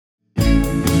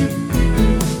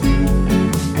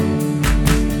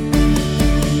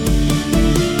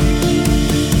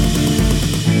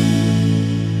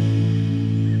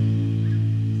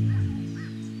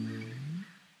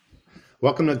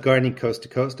Welcome to Gardening Coast to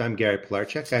Coast. I'm Gary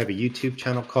Pilarchuk. I have a YouTube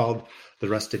channel called The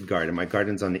Rusted Garden. My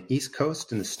garden's on the East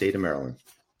Coast in the state of Maryland.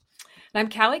 I'm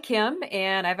Callie Kim,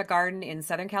 and I have a garden in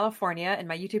Southern California, and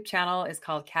my YouTube channel is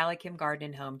called Callie Kim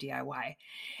Garden and Home DIY.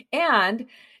 And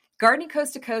Gardening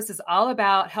Coast to Coast is all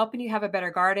about helping you have a better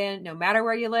garden, no matter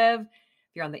where you live.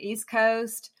 If you're on the East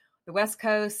Coast, the West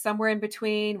Coast, somewhere in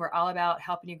between, we're all about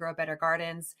helping you grow better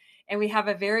gardens. And we have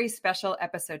a very special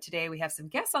episode today. We have some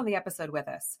guests on the episode with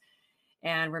us.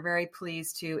 And we're very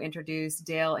pleased to introduce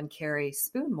Dale and Carrie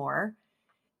Spoonmore.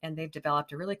 And they've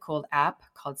developed a really cool app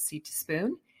called Seed to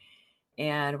Spoon.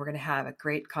 And we're going to have a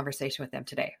great conversation with them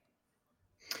today.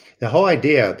 The whole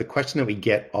idea, the question that we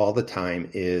get all the time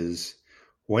is,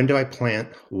 when do I plant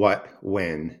what,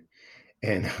 when?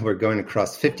 And we're going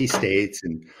across 50 states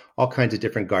and all kinds of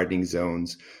different gardening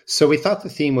zones. So we thought the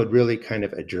theme would really kind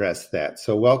of address that.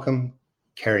 So welcome,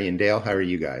 Carrie and Dale. How are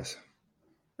you guys?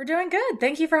 We're doing good.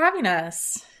 Thank you for having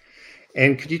us.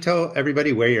 And could you tell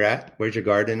everybody where you're at? Where's your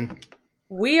garden?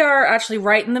 We are actually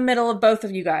right in the middle of both of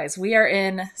you guys. We are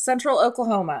in central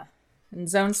Oklahoma in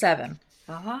zone 7.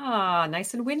 Ah,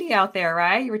 nice and windy out there,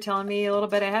 right? You were telling me a little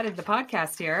bit ahead of the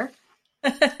podcast here.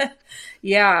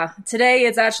 Yeah, today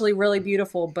it's actually really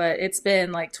beautiful, but it's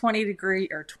been like 20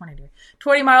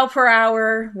 mile per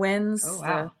hour winds. Oh,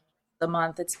 wow. The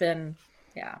month. It's been,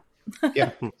 Yeah,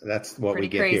 that's what pretty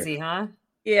we get crazy, here. Huh?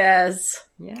 Yes.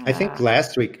 Yeah. I think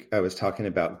last week I was talking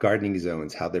about gardening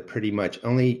zones, how they're pretty much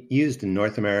only used in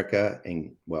North America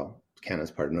and, well,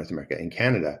 Canada's part of North America and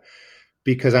Canada,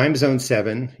 because I'm zone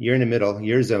 7, you're in the middle,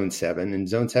 you're zone 7, and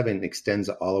zone 7 extends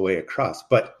all the way across.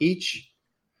 But each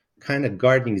kind of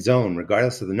gardening zone,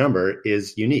 regardless of the number,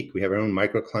 is unique. We have our own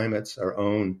microclimates, our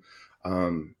own,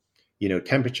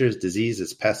 temperatures,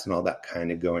 diseases, pests, and all that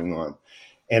kind of going on.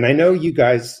 And I know you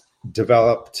guys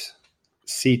developed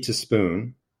Seed to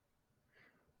Spoon.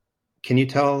 Can you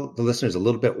tell the listeners a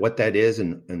little bit what that is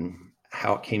and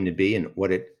how it came to be and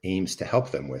what it aims to help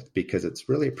them with? Because it's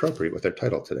really appropriate with our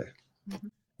title today.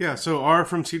 Yeah, so our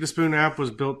From Seed to Spoon app was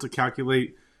built to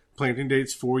calculate planting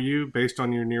dates for you based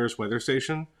on your nearest weather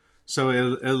station. So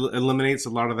it eliminates a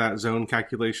lot of that zone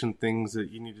calculation things that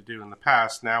you need to do in the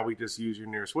past. Now we just use your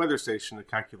nearest weather station to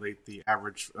calculate the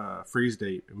average freeze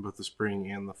date in both the spring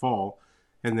and the fall.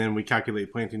 And then we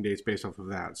calculate planting dates based off of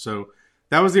that. So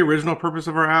that was the original purpose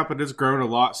of our app, but it's grown a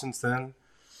lot since then.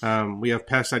 We have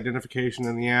pest identification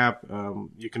in the app.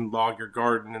 You can log your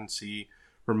garden and see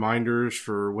reminders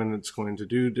for when it's going to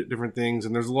do different things.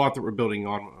 And there's a lot that we're building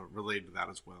on related to that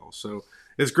as well. So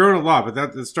it's grown a lot,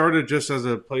 but it started just as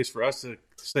a place for us to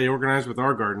stay organized with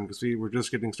our garden because we were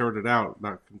just getting started out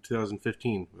back in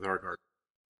 2015 with our garden.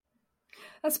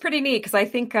 That's pretty neat because I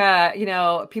think,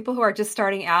 people who are just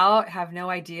starting out have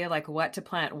no idea like what to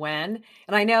plant when.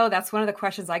 And I know that's one of the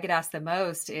questions I get asked the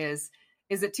most is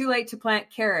it too late to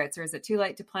plant carrots or is it too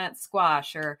late to plant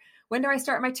squash or when do I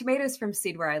start my tomatoes from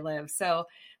seed where I live? So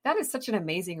that is such an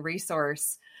amazing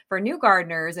resource for new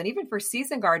gardeners and even for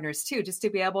seasoned gardeners too, just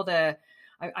to be able to,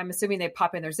 I'm assuming they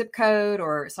pop in their zip code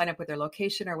or sign up with their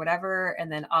location or whatever.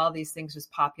 And then all these things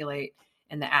just populate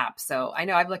in the app. So I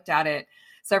know I've looked at it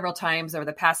several times over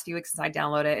the past few weeks since I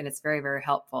downloaded it, and it's very, very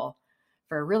helpful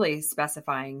for really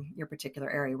specifying your particular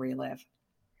area where you live.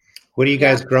 What are you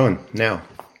guys growing now?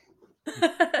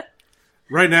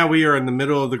 Right now, we are in the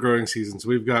middle of the growing season, so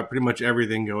we've got pretty much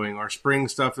everything going. Our spring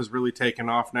stuff is really taken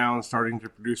off now and starting to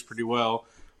produce pretty well.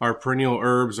 Our perennial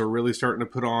herbs are really starting to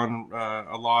put on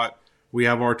a lot. We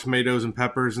have our tomatoes and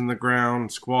peppers in the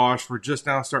ground, squash. We're just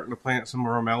now starting to plant some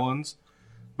more melons.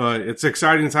 But it's an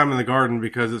exciting time in the garden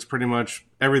because it's pretty much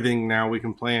everything now we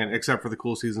can plant except for the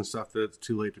cool season stuff that's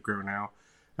too late to grow now.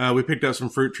 We picked up some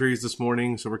fruit trees this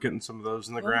morning, so we're getting some of those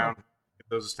in the ground, get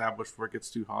those established before it gets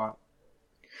too hot.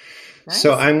 Nice.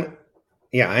 So I'm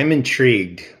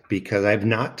intrigued because I've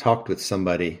not talked with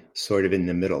somebody sort of in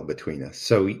the middle between us.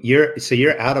 So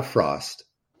you're out of frost.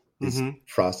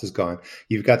 Frost is gone.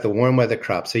 You've got the warm weather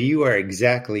crop. So you are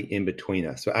exactly in between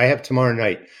us. So I have tomorrow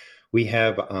night. We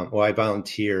have, I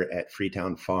volunteer at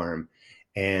Freetown Farm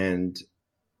and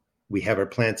we have our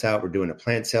plants out. We're doing a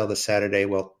plant sale this Saturday.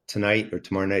 Well, tonight or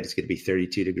tomorrow night, it's going to be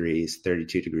 32 degrees.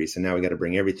 So now we got to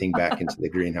bring everything back into the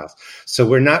greenhouse. So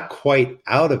we're not quite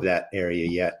out of that area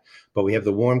yet, but we have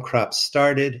the warm crops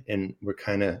started and we're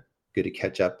kind of good to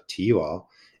catch up to you all.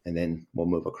 And then we'll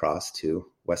move across to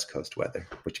West Coast weather,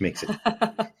 which makes it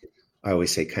I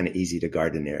always say kind of easy to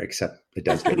garden there, except it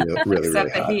does get really, really,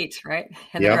 except really hot. the heat, right?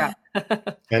 And the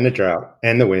drought. And the drought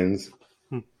and the winds.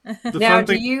 Now,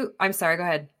 I'm sorry, go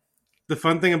ahead. The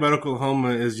fun thing about Oklahoma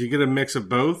is you get a mix of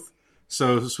both.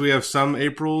 So we have some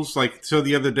Aprils. So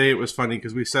the other day it was funny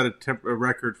because we set a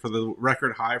record for the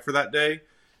record high for that day.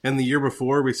 And the year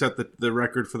before we set the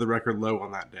record for the record low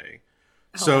on that day.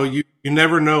 So you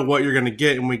never know what you're going to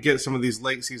get, and we get some of these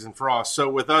late season frosts. So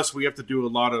with us, we have to do a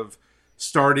lot of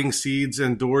starting seeds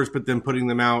indoors, but then putting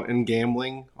them out and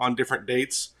gambling on different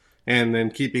dates, and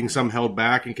then keeping some held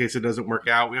back in case it doesn't work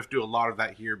out. We have to do a lot of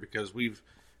that here because we've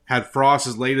had frost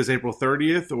as late as April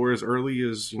 30th or as early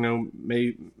as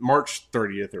March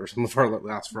 30th or some of our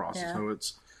last frost. Yeah. So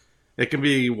it can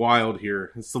be wild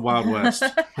here. It's the Wild West.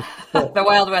 The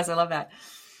Wild West. I love that.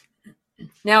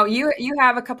 Now you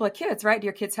have a couple of kids, right? Do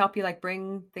your kids help you like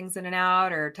bring things in and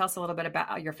out, or tell us a little bit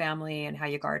about your family and how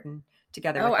you garden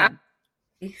together with them?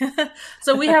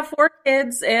 So we have 4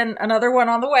 kids and another one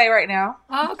on the way right now.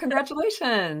 Oh,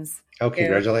 congratulations. Oh,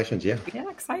 congratulations. Yeah. Yeah,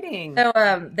 exciting.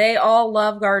 So they all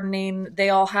love gardening. They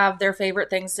all have their favorite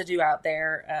things to do out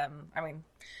there.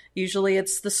 Usually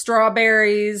it's the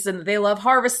strawberries, and they love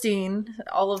harvesting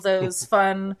all of those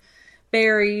fun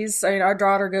berries. I mean, our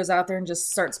daughter goes out there and just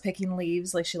starts picking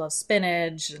leaves. Like, she loves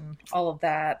spinach and all of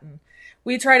that. And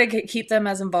we try to keep them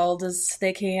as involved as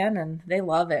they can, and they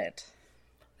love it.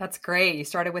 That's great. You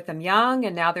started with them young,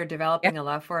 and now they're developing a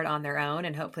love for it on their own,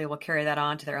 and hopefully will carry that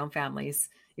on to their own families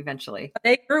eventually.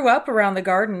 They grew up around the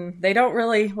garden. They don't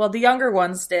really, well, the younger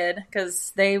ones did,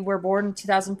 because they were born in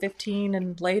 2015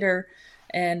 and later,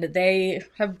 and they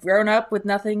have grown up with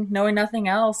knowing nothing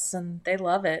else, and they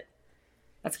love it.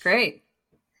 That's great.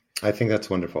 I think that's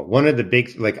wonderful. One of the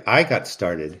big, I got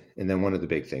started, and then one of the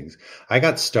big things, I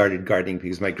got started gardening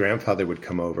because my grandfather would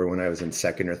come over when I was in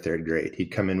 2nd or 3rd grade.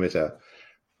 He'd come in with a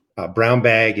brown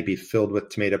bag. It'd be filled with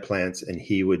tomato plants, and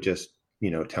he would just,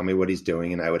 tell me what he's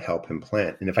doing, and I would help him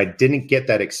plant. And if I didn't get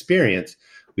that experience,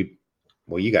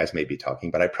 you guys may be talking,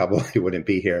 but I probably wouldn't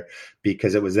be here,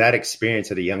 because it was that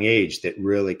experience at a young age that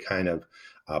really kind of,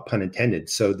 pun intended,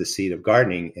 sowed the seed of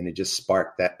gardening, and it just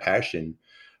sparked that passion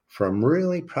from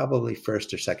really probably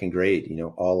 1st or 2nd grade,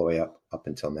 all the way up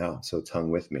until now. So it's hung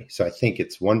with me. So I think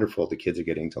it's wonderful the kids are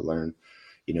getting to learn,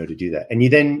 to do that. And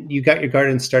you got your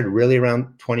garden started really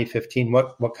around 2015.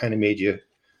 What kind of made you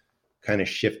kind of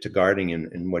shift to gardening,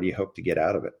 and what do you hope to get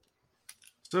out of it?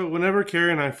 So whenever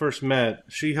Carrie and I first met,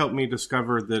 she helped me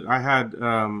discover that I had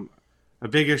a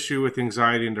big issue with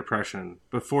anxiety and depression.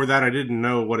 Before that, I didn't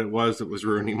know what it was that was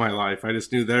ruining my life. I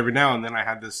just knew that every now and then I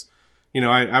had this,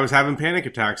 I was having panic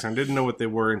attacks, and I didn't know what they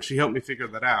were, and she helped me figure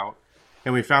that out.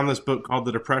 And we found this book called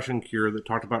The Depression Cure that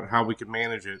talked about how we could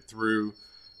manage it through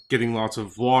getting lots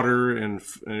of water and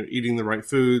eating the right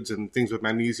foods and things with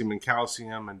magnesium and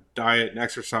calcium and diet and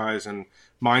exercise and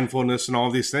mindfulness and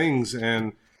all these things.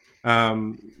 And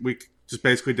we just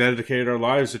basically dedicated our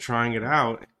lives to trying it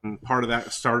out. And part of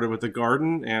that started with the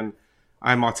garden, and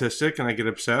I'm autistic and I get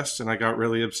obsessed, and I got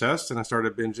really obsessed, and I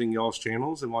started binging y'all's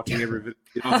channels and watching every video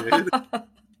y'all did.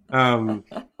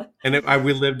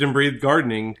 We lived and breathed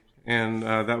gardening, and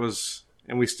that was,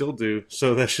 and we still do.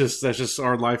 So that's just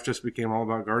our life just became all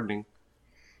about gardening.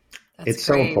 It's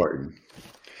great. So important.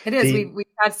 It is. We've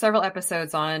had several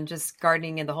episodes on just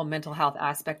gardening and the whole mental health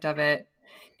aspect of it.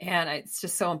 And it's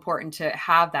just so important to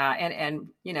have that. And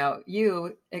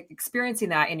you experiencing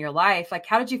that in your life, like,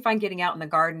 how did you find getting out in the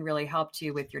garden really helped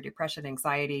you with your depression,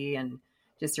 anxiety, and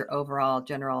just your overall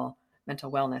general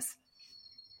mental wellness?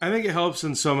 I think it helps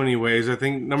in so many ways. I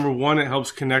think, number one, it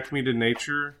helps connect me to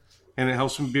nature, and it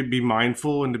helps me be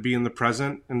mindful and to be in the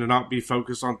present and to not be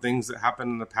focused on things that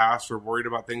happened in the past or worried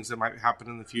about things that might happen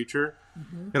in the future.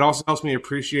 Mm-hmm. It also helps me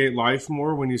appreciate life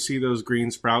more when you see those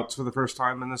green sprouts for the first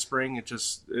time in the spring. It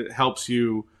helps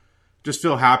you just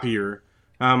feel happier.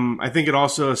 I think it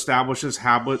also establishes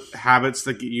habits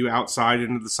that get you outside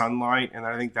into the sunlight, and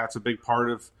I think that's a big part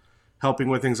of helping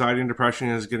with anxiety and depression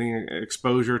is getting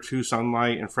exposure to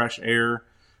sunlight and fresh air,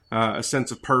 a sense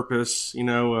of purpose,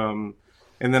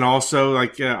 and then also,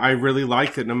 I really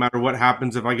like that no matter what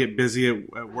happens, if I get busy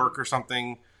at work or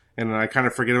something and I kind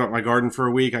of forget about my garden for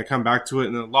a week, I come back to it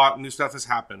and a lot of new stuff has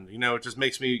happened. It just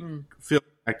makes me feel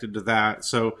connected to that.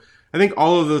 So I think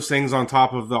all of those things, on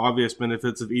top of the obvious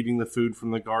benefits of eating the food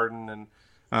from the garden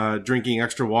and drinking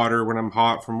extra water when I'm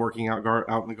hot from working out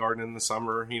in the garden in the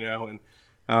summer, and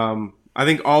I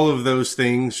think all of those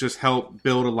things just help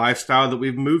build a lifestyle that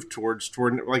we've moved toward.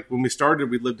 Like, when we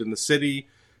started, we lived in the city,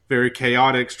 very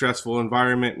chaotic, stressful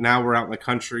environment. Now we're out in the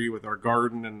country with our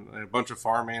garden and a bunch of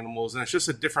farm animals, and it's just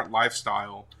a different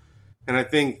lifestyle. And I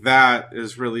think that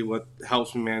is really what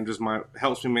helps me manage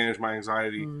my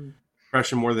anxiety,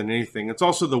 depression more than anything. It's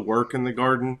also the work in the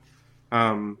garden.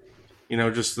 We're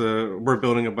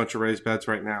building a bunch of raised beds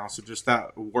right now, so just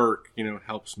that work,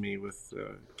 helps me with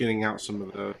getting out some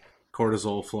of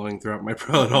cortisol flowing throughout my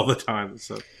blood all the time.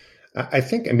 So I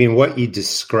think, I mean, what you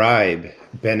describe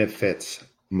benefits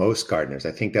most gardeners.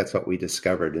 I think that's what we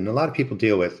discovered. And a lot of people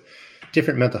deal with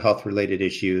different mental health related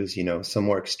issues, some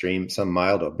more extreme, some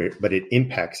milder, but it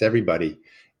impacts everybody,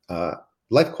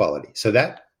 life quality. So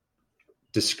that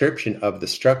description of the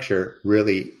structure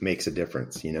really makes a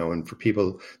difference, and for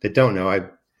people that don't know,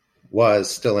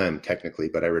 still am technically,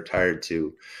 but I retired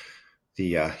to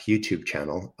the YouTube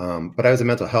channel. But I was a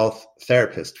mental health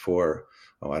therapist for,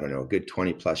 I don't know, a good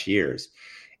 20 plus years.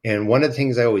 And one of the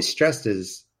things I always stressed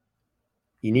is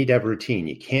you need to have a routine.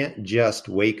 You can't just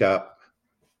wake up,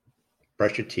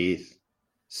 brush your teeth,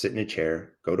 sit in a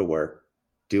chair, go to work,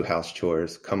 do house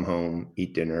chores, come home,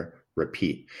 eat dinner,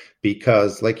 repeat.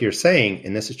 Because like you're saying,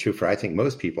 and this is true for, I think,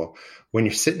 most people, when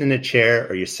you're sitting in a chair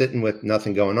or you're sitting with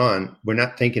nothing going on, we're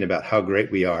not thinking about how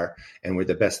great we are and we're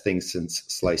the best thing since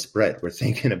sliced bread. We're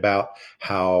thinking about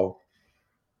how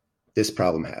this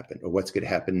problem happened or what's going to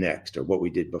happen next or what we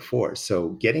did before. So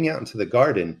getting out into the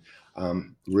garden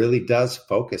really does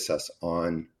focus us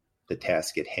on the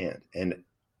task at hand. And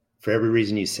for every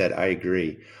reason you said, I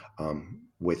agree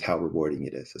with how rewarding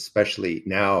it is. Especially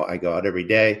now I go out every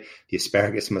day. The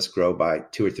asparagus must grow by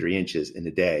 2 or 3 inches in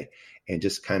a day, and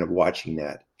just kind of watching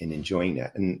that and enjoying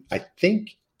that. And I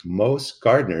think most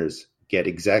gardeners get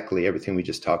exactly everything we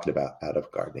just talked about out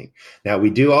of gardening. Now, we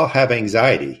do all have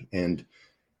anxiety, and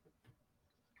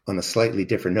on a slightly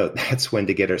different note, that's when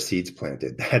to get our seeds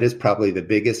planted. That is probably the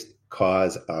biggest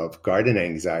cause of garden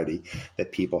anxiety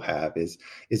that people have is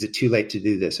it too late to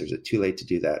do this, or is it too late to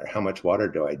do that, or how much water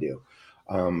do I do,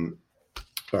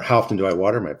 or how often do I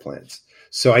water my plants?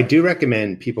 So I do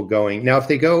recommend people going. Now, if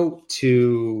they go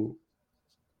to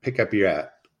pick up your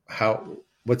app,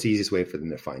 what's the easiest way for them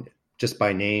to find it? Just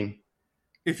by name?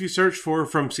 If you search for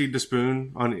From Seed to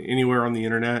Spoon on anywhere on the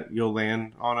internet, you'll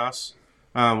land on us.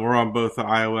 We're on both the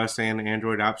iOS and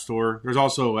Android App Store. There's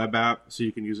also a web app, so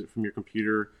you can use it from your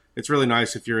computer. It's really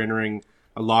nice if you're entering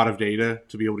a lot of data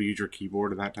to be able to use your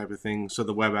keyboard and that type of thing. So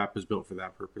the web app is built for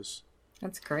that purpose.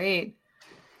 That's great.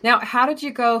 Now, how did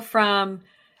you go from,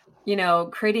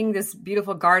 creating this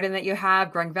beautiful garden that you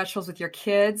have, growing vegetables with your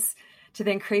kids, to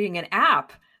then creating an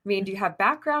app? I mean, do you have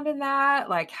background in that?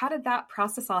 Like, how did that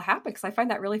process all happen? Because I find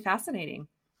that really fascinating.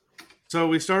 So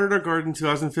we started our garden in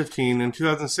 2015. In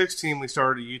 2016, we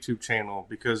started a YouTube channel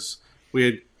because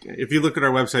if you look at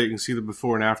our website, you can see the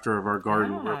before and after of our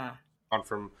garden. We've gone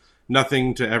from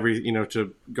nothing to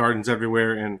to gardens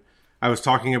everywhere. And I was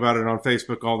talking about it on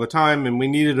Facebook all the time, and we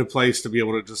needed a place to be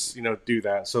able to just, do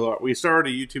that. So we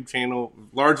started a YouTube channel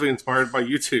largely inspired by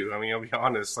you two. I mean, I'll be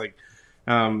honest,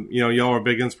 y'all are a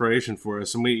big inspiration for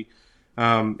us. And we,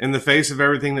 in the face of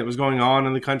everything that was going on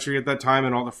in the country at that time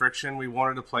and all the friction, we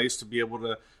wanted a place to be able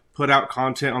to put out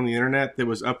content on the internet that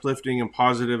was uplifting and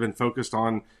positive and focused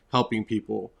on helping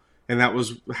people. And that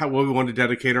was what we wanted to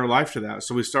dedicate our life to that.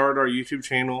 So we started our YouTube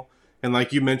channel. And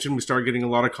like you mentioned, we started getting a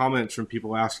lot of comments from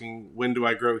people asking, when do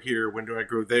I grow here? When do I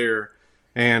grow there?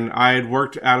 And I had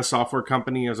worked at a software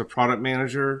company as a product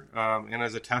manager and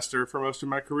as a tester for most of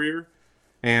my career.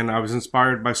 And I was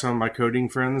inspired by some of my coding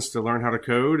friends to learn how to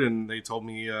code. And they told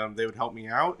me they would help me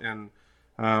out. And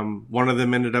one of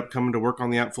them ended up coming to work on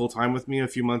the app full time with me a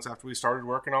few months after we started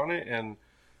working on it. And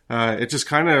it just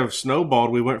kind of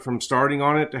snowballed. We went from starting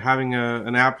on it to having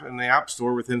an app in the App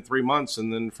Store within 3 months.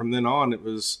 And then from then on,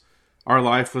 our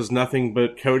life was nothing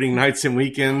but coding nights and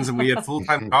weekends, and we had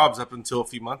full-time jobs up until a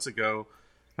few months ago,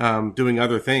 doing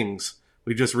other things.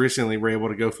 We just recently were able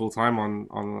to go full-time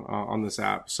on this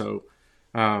app, so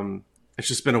it's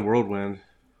just been a whirlwind.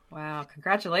 Wow!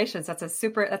 Congratulations! That's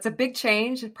a big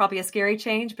change, probably a scary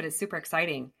change, but it's super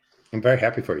exciting. I'm very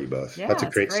happy for you both. Yeah, that's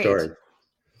a great story.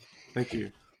 Thank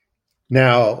you.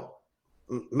 Now,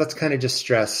 let's kind of just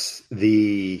stress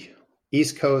the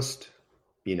East Coast,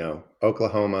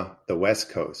 Oklahoma, the West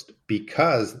Coast,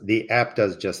 because the app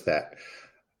does just that.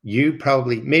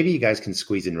 Maybe you guys can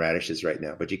squeeze in radishes right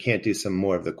now, but you can't do some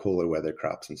more of the cooler weather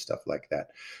crops and stuff like that.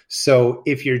 So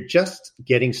if you're just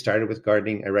getting started with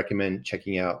gardening, I recommend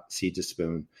checking out Seed to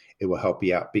Spoon. It will help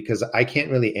you out, because I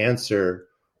can't really answer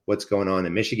what's going on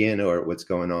in Michigan or what's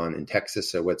going on in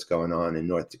Texas or what's going on in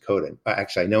North Dakota.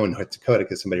 Actually, I know in North Dakota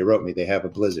because somebody wrote me, they have a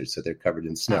blizzard, so they're covered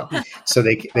in snow. Oh. So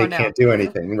they can't do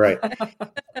anything, right?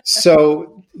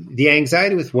 So the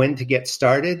anxiety with when to get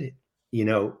started,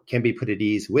 can be put at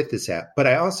ease with this app. But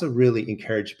I also really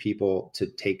encourage people to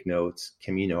take notes.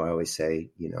 Kim, I always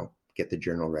say, get the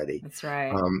journal ready. That's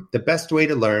right. The best way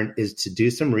to learn is to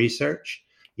do some research,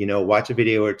 watch a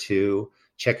video or two,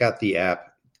 check out the app,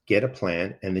 get a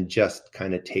plan, and then just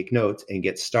kind of take notes and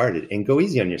get started and go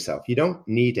easy on yourself. You don't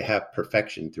need to have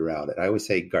perfection throughout it. I always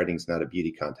say gardening's not a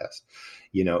beauty contest.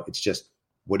 It's just,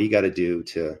 what do you got to do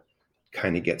to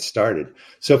kind of get started?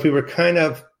 So if we were kind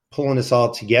of pulling this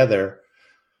all together,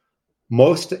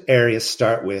 most areas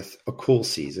start with a cool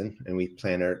season, and we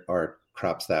plan our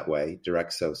crops that way,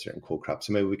 direct sow certain cool crops.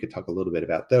 So maybe we could talk a little bit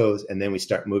about those, and then we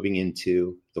start moving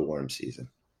into the warm season.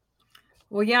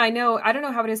 Well, yeah, I know. I don't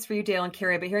know how it is for you, Dale and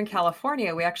Carrie, but here in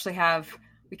California, we actually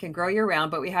we can grow year round,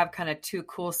 but we have kind of 2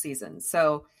 cool seasons.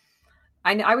 So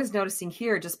I was noticing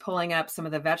here, just pulling up some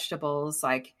of the vegetables,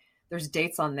 like there's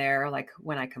dates on there, like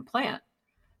when I can plant.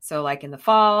 So like in the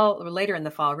fall, or later in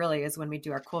the fall really is when we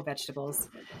do our cool vegetables.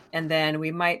 And then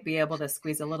we might be able to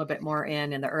squeeze a little bit more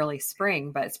in the early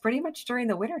spring, but it's pretty much during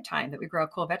the winter time that we grow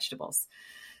cool vegetables.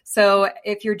 So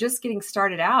if you're just getting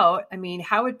started out, I mean,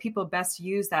 how would people best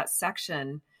use that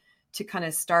section to kind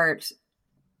of start?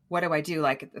 What do I do?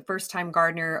 Like, if the first time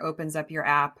gardener opens up your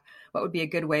app, what would be a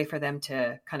good way for them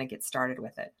to kind of get started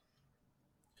with it?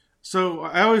 So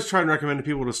I always try and recommend to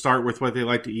people to start with what they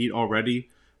like to eat already.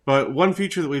 But one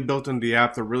feature that we built into the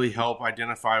app that really help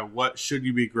identify what should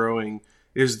you be growing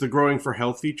is the growing for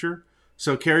health feature.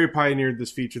 So Carrie pioneered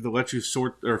this feature that lets you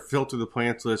sort or filter the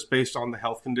plants list based on the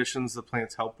health conditions the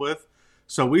plants help with.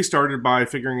 So we started by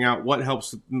figuring out what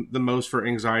helps the most for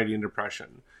anxiety and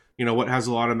depression. What has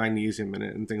a lot of magnesium in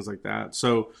it and things like that.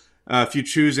 So if you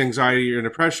choose anxiety or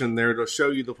depression there, it'll show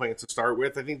you the plants to start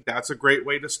with. I think that's a great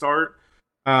way to start.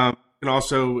 You can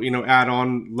also, add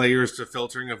on layers to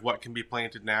filtering of what can be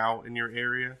planted now in your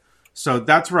area. So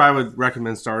that's where I would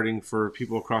recommend starting for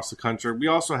people across the country. We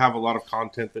also have a lot of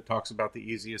content that talks about the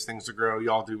easiest things to grow.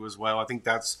 Y'all do as well. I think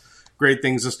that's great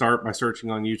things to start by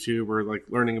searching on YouTube, or like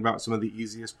learning about some of the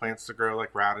easiest plants to grow,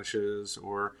 like radishes,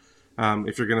 or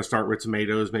if you're going to start with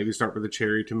tomatoes, maybe start with a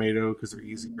cherry tomato because they're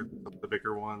easier than the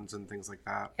bigger ones and things like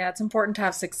that. Yeah, it's important to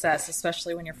have success,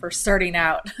 especially when you're first starting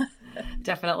out.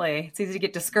 Definitely. It's easy to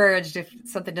get discouraged if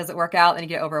something doesn't work out and you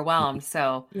get overwhelmed.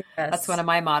 So That's one of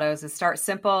my mottos, is start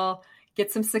simple,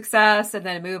 get some success, and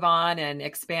then move on and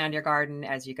expand your garden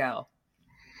as you go.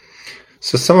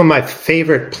 So some of my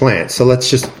favorite plants. So let's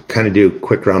just kind of do a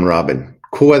quick round robin.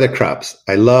 Cool weather crops.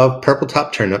 I love purple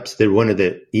top turnips. They're one of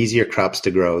the easier crops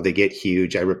to grow. They get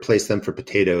huge. I replace them for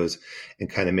potatoes and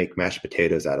kind of make mashed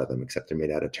potatoes out of them, except they're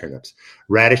made out of turnips.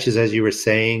 Radishes, as you were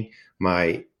saying,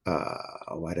 my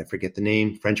why did I forget the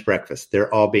name? French breakfast.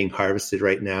 They're all being harvested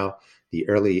right now. The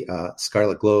early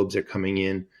scarlet globes are coming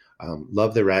in.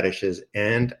 Love the radishes.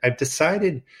 And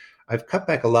I've cut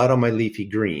back a lot on my leafy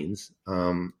greens.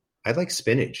 I like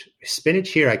spinach. Spinach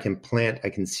here I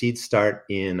can seed start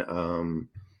in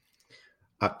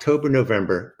October,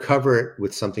 November, cover it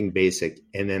with something basic,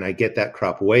 and then I get that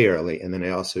crop way early, and then I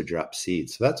also drop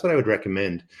seeds. So that's what I would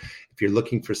recommend if you're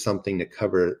looking for something to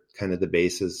cover kind of the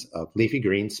bases of leafy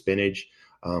greens, spinach.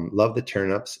 Love the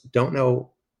turnips. Don't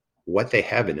know what they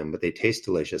have in them, but they taste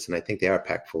delicious, and I think they are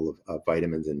packed full of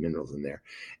vitamins and minerals in there.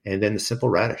 And then the simple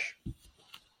radish.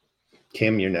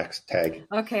 Kim, you're next. Tag.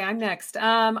 Okay, I'm next.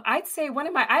 I'd say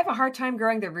I have a hard time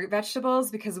growing the root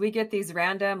vegetables because we get these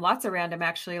lots of random,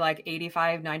 actually, like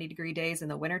 85, 90 degree days in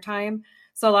the wintertime.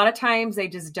 So a lot of times they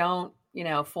just don't,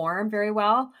 form very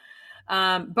well.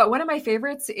 But one of my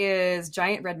favorites is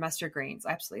giant red mustard greens.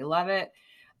 I absolutely love it.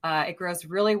 It grows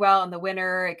really well in the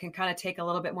winter. It can kind of take a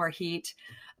little bit more heat.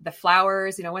 The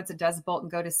flowers, once it does bolt and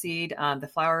go to seed, the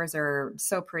flowers are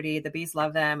so pretty. The bees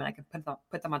love them, and I can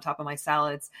put them on top of my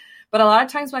salads. But a lot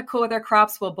of times my cool weather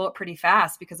crops will bolt pretty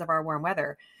fast because of our warm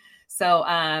weather. So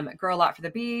grow a lot for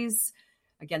the bees.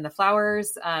 Again, the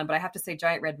flowers. But I have to say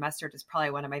giant red mustard is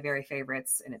probably one of my very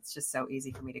favorites, and it's just so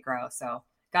easy for me to grow. So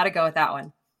got to go with that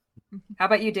one. How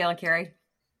about you, Dale and Carrie?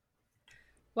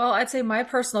 Well, I'd say my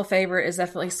personal favorite is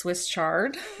definitely Swiss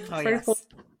chard. Oh, yes. Cool.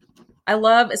 I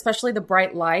love especially the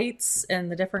bright lights and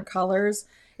the different colors.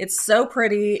 It's so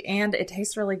pretty and it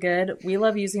tastes really good. We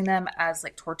love using them as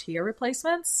like tortilla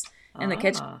replacements in the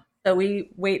kitchen. So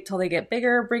we wait till they get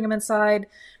bigger, bring them inside,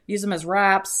 use them as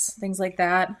wraps, things like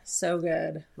that. So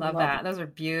good. Love that. Those are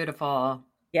beautiful.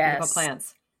 Yes. Beautiful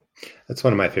plants. That's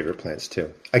one of my favorite plants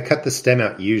too. I cut the stem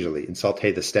out usually and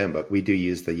saute the stem, but we do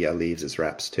use the leaves as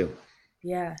wraps too.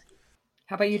 Yeah.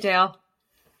 How about you, Dale?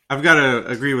 I've got to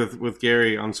agree with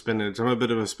Gary on spinach. I'm a bit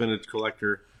of a spinach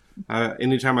collector.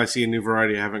 Anytime I see a new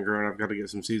variety I haven't grown, I've got to get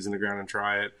some seeds in the ground and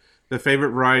try it. The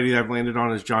favorite variety I've landed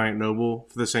on is Giant Noble,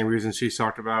 for the same reason she's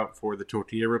talked about for the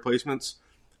tortilla replacements.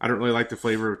 I don't really like the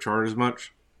flavor of chard as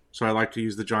much, so I like to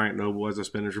use the Giant Noble as a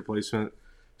spinach replacement.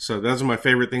 So those are my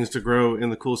favorite things to grow in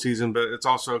the cool season, but it's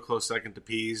also a close second to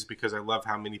peas because I love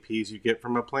how many peas you get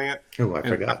from a plant. Oh, I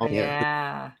forgot.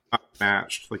 Yeah. Not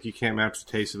matched. Like you can't match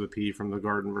the taste of a pea from the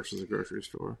garden versus a grocery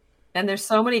store. And there's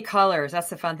so many colors. That's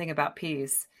the fun thing about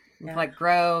peas. Yeah. Like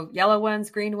grow yellow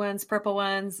ones, green ones, purple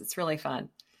ones. It's really fun.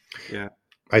 Yeah.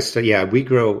 We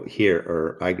grow here,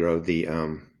 or I grow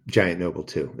the Giant Noble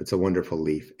too. It's a wonderful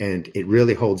leaf, and it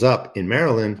really holds up in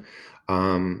Maryland.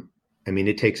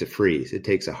 It takes a freeze. It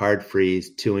takes a hard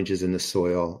freeze, 2 inches in the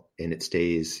soil, and it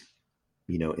stays,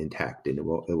 intact, and it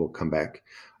will come back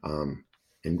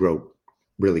and grow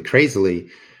really crazily.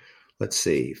 Let's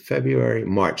see, February,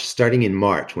 March, starting in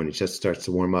March when it just starts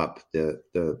to warm up,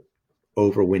 the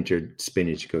overwintered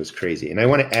spinach goes crazy. And I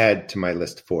want to add to my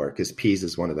list 4 because peas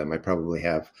is one of them. I probably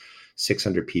have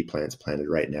 600 pea plants planted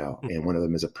right now, and one of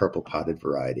them is a purple potted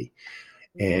variety.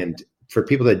 And for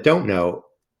people that don't know,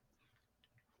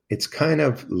 it's kind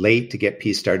of late to get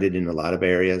peas started in a lot of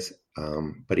areas.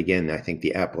 But again, I think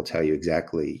the app will tell you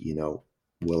exactly,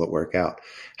 will it work out?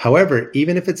 However,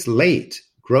 even if it's late,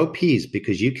 grow peas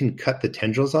because you can cut the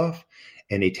tendrils off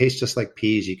and they taste just like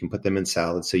peas. You can put them in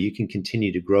salads, so you can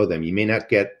continue to grow them. You may not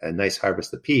get a nice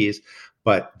harvest of peas,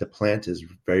 but the plant is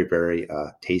very, very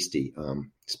tasty,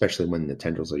 especially when the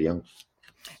tendrils are young.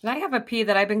 And I have a pea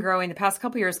that I've been growing the past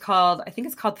couple of years I think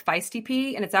it's called feisty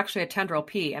pea, and it's actually a tendril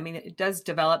pea. It does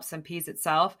develop some peas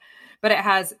itself, but it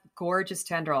has gorgeous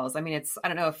tendrils. I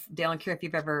don't know if Dale and Kira, if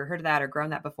you've ever heard of that or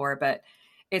grown that before, but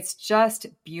it's just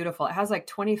beautiful. It has like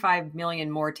 25 million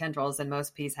more tendrils than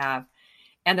most peas have.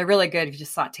 And they're really good if you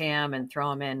just saute them and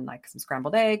throw them in like some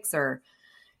scrambled eggs or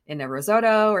in a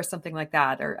risotto or something like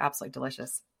that. They're absolutely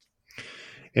delicious.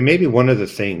 And maybe one of the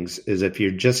things is if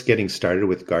you're just getting started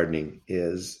with gardening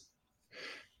is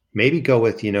maybe go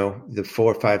with, the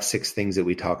 4, 5, 6 things that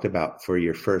we talked about for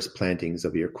your first plantings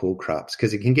of your cool crops,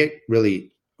 because it can get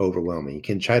really overwhelming. You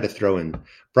can try to throw in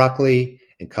broccoli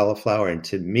and cauliflower. And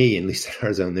to me, at least in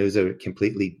our zone, those are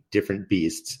completely different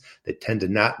beasts that tend to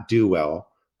not do well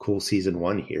cool season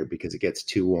 1 here because it gets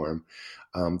too warm.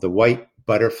 The white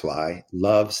butterfly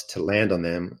loves to land on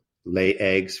them, lay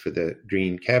eggs for the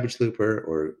green cabbage looper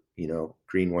or,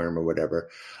 green worm or whatever,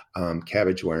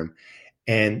 cabbage worm.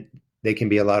 And they can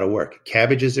be a lot of work.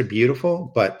 Cabbages are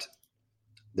beautiful, but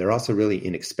they're also really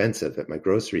inexpensive at my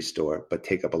grocery store, but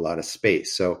take up a lot of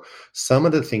space. So some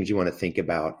of the things you want to think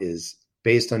about is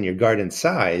based on your garden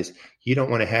size, you don't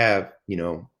want to have,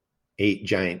 8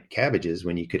 giant cabbages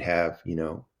when you could have,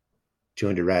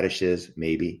 200 radishes,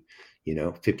 maybe,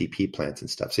 50 pea plants and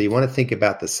stuff. So you want to think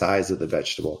about the size of the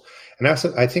vegetable. And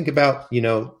also I think about,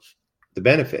 the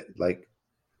benefit, like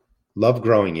love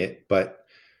growing it, but,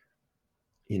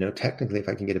 technically if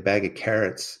I can get a bag of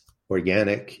carrots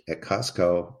organic at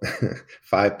Costco,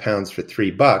 5 pounds for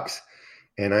 $3,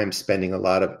 and I'm spending a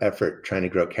lot of effort trying to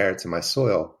grow carrots in my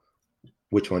soil,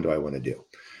 which one do I want to do?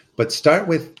 But start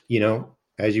with,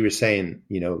 as you were saying,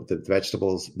 the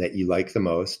vegetables that you like the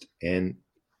most and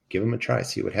give them a try,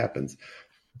 see what happens.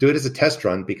 Do it as a test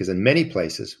run because in many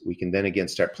places we can then again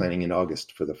start planting in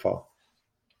August for the fall.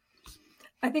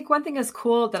 I think one thing is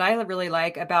cool that I really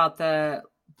like about the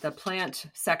plant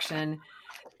section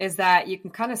is that you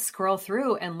can kind of scroll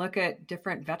through and look at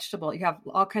different vegetables. You have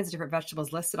all kinds of different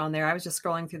vegetables listed on there. I was just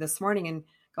scrolling through this morning and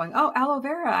going, oh, aloe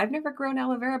vera. I've never grown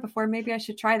aloe vera before. Maybe I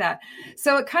should try that.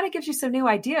 So it kind of gives you some new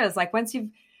ideas. Like once you've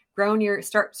grown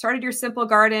started your simple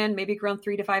garden, maybe grown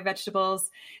 3 to 5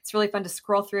 vegetables, it's really fun to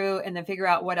scroll through and then figure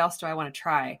out what else do I want to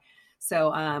try.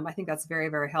 So I think that's very,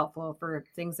 very helpful for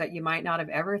things that you might not have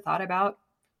ever thought about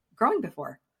growing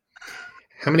before.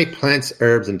 How many plants,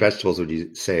 herbs, and vegetables would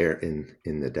you say are in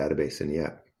the database in the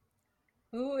app?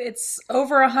 Ooh, it's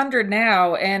over 100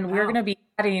 now, and we're going to be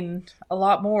adding a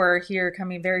lot more here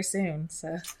coming very soon.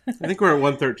 So I think we're at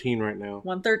 113 right now.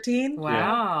 113?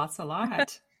 Wow, that's a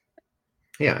lot.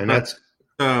 Yeah, and that's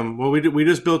we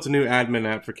just built a new admin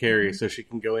app for Carrie, so she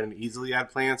can go in and easily add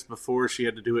plants. Before she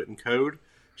had to do it in code.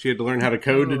 She had to learn how to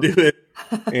code to do it.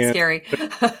 And scary.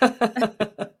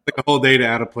 like a whole day to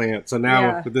add a plant. So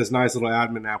now with this nice little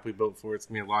admin app we built for it, it's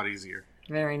gonna be a lot easier.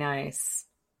 Very nice.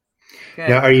 Good.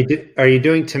 Now, are you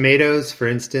doing tomatoes, for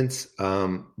instance,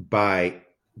 by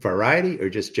variety or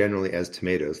just generally as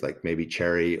tomatoes, like maybe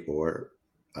cherry or?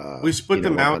 We split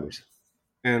them out others?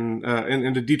 and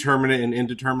into determinate and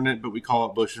indeterminate, but we call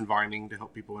it bush and vining to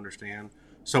help people understand.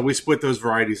 So we split those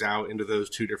varieties out into those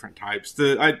 2 different types.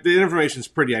 The information is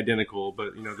pretty identical,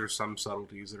 but there's some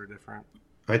subtleties that are different.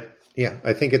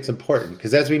 I think it's important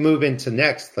because as we move into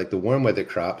next, like the warm weather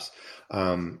crops,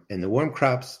 and the warm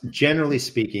crops, generally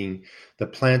speaking, the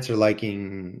plants are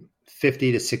liking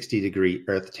 50 to 60 degree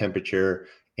earth temperature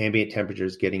ambient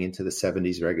temperatures getting into the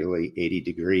 70s regularly, 80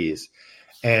 degrees.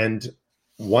 And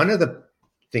one of the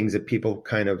things that people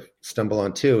kind of stumble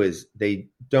on too is they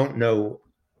don't know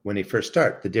when they first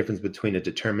start the difference between a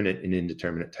determinate and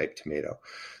indeterminate type tomato.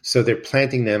 So they're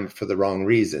planting them for the wrong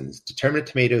reasons. Determinate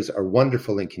tomatoes are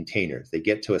wonderful in containers. They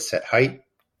get to a set height.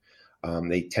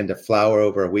 They tend to flower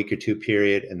over a week or two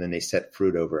period, and then they set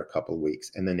fruit over a couple of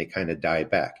weeks, and then they kind of die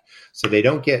back. So they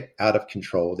don't get out of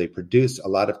control. They produce a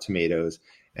lot of tomatoes,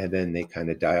 and then they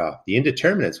kind of die off. The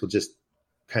indeterminates will just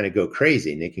kind of go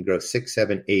crazy, and they can grow 6,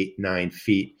 7, 8, 9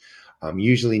 feet.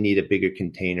 Usually need a bigger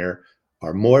container,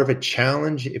 are more of a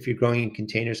challenge if you're growing in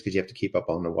containers because you have to keep up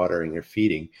on the watering or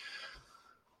feeding.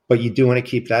 But you do want to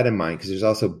keep that in mind because there's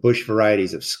also bush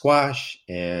varieties of squash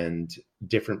and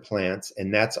different plants.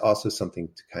 And that's also something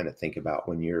to kind of think about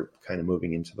when you're kind of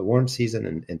moving into the warm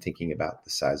season and thinking about the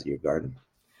size of your garden.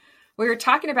 We were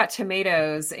talking about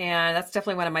tomatoes, and that's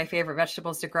definitely one of my favorite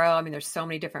vegetables to grow. I mean, there's so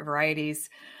many different varieties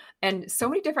and so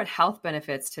many different health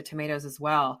benefits to tomatoes as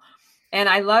well. And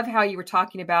I love how you were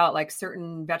talking about like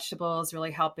certain vegetables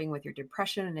really helping with your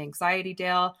depression and anxiety,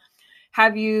 Dale.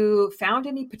 Have you found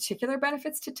any particular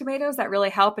benefits to tomatoes that really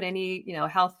help in any,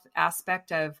 health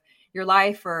aspect of your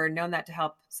life or known that to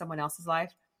help someone else's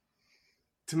life?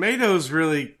 Tomatoes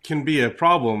really can be a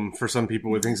problem for some people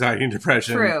with anxiety and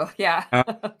depression. True. Yeah.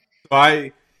 So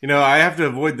I have to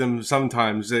avoid them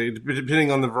sometimes,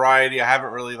 depending on the variety. I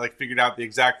haven't really figured out the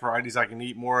exact varieties I can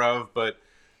eat more of, but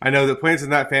I know that plants in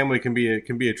that family can be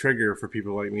a trigger for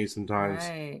people like me sometimes.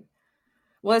 Right.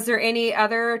 Was there any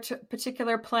other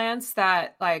particular plants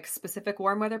that specific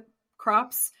warm weather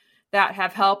crops that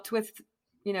have helped with,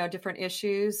 different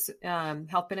issues,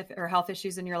 health benefit or health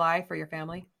issues in your life or your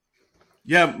family?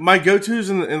 Yeah, my go-tos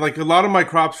and a lot of my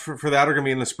crops for that are going to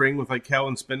be in the spring with kale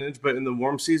and spinach, but in the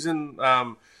warm season,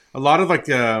 a lot of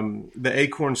the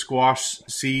acorn squash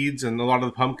seeds and a lot of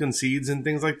the pumpkin seeds and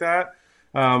things like that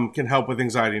can help with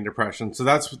anxiety and depression. So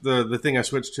that's the thing I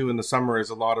switched to in the summer is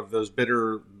a lot of those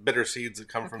bitter seeds that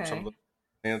come from some of the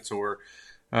plants, or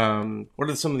what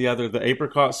are some of the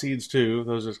apricot seeds too?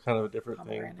 Those are kind of a different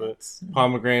thing, but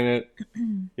pomegranate.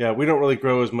 Yeah, we don't really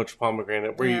grow as much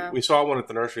pomegranate. We saw one at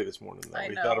the nursery this morning though.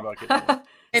 We thought about getting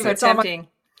one. So tempting.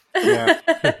 Yeah.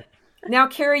 Now,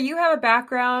 Carrie, you have a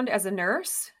background as a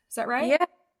nurse. Is that right? Yeah.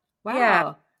 Wow.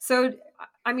 Yeah. So,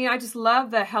 I mean, I just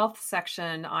love the health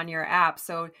section on your app.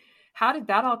 So how did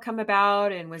that all come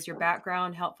about? And was your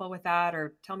background helpful with that?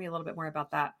 Or tell me a little bit more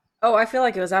about that. Oh, I feel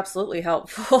like it was absolutely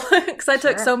helpful because I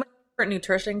took so many different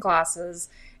nutrition classes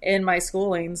in my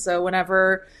schooling. So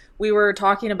whenever we were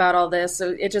talking about all this, so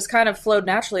it just kind of flowed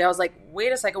naturally. I was like,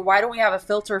 wait a second, why don't we have a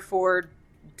filter for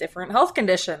different health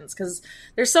conditions? Because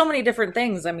there's so many different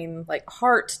things. I mean, like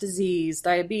heart disease,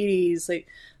 diabetes,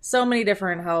 so many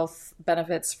different health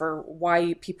benefits for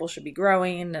why people should be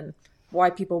growing and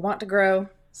why people want to grow.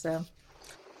 So,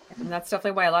 and that's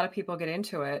definitely why a lot of people get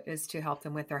into it, is to help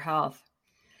them with their health.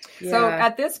 Yeah. So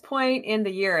at this point in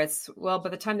the year, by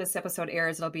the time this episode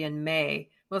airs, it'll be in May.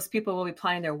 Most people will be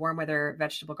planting their warm weather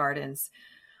vegetable gardens.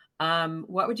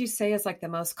 What would you say is the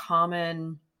most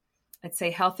common, I'd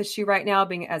say, health issue right now,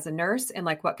 being as a nurse, and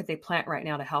what could they plant right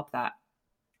now to help that?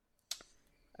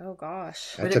 Oh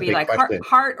gosh. Would it be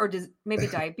heart or maybe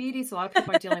diabetes? A lot of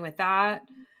people are dealing with that.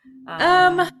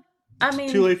 I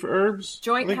mean, too late for herbs.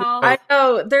 Joint health. I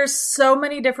know there's so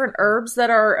many different herbs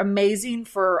that are amazing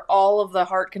for all of the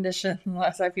heart conditions.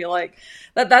 I feel like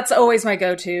that's always my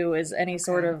go-to is any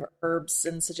sort of herbs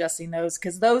and suggesting those,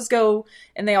 because those go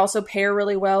and they also pair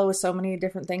really well with so many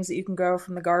different things that you can grow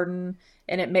from the garden,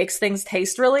 and it makes things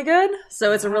taste really good.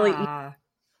 So it's a really easy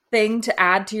thing to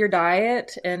add to your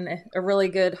diet and a really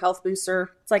good health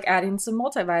booster. It's like adding some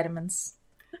multivitamins.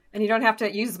 And you don't have to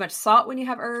use as much salt when you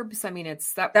have herbs. I mean,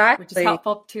 it's that which is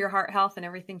helpful to your heart health and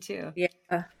everything too.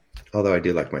 Yeah. Although I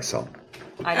do like my salt.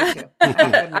 I do too.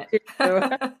 I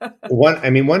do.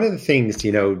 One of the things,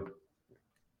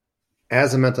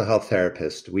 as a mental health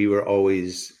therapist, we were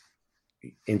always,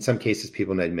 in some cases,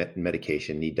 people need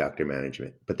medication, need doctor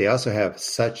management, but they also have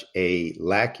such a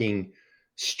lacking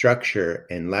structure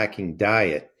and lacking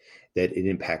diet that it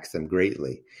impacts them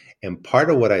greatly. And part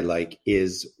of what I like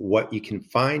is what you can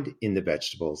find in the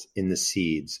vegetables, in the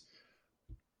seeds,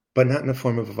 but not in the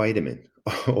form of a vitamin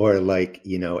or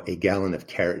a gallon of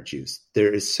carrot juice.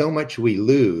 There is so much we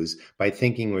lose by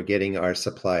thinking we're getting our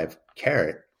supply of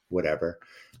carrot, whatever,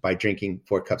 by drinking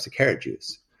 4 cups of carrot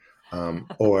juice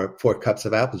or 4 cups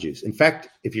of apple juice. In fact,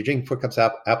 if you're drinking 4 cups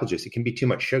of apple juice, it can be too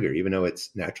much sugar, even though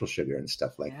it's natural sugar and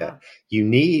stuff like that. You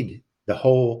need the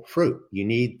whole fruit. You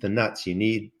need the nuts. You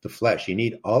need the flesh. You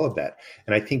need all of that.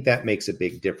 And I think that makes a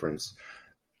big difference.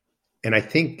 And I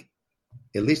think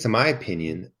at least in my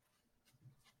opinion,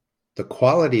 the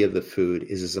quality of the food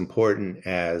is as important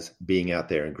as being out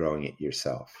there and growing it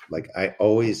yourself. Like I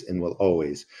always and will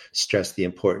always stress the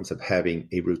importance of having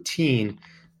a routine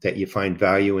that you find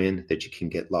value in, that you can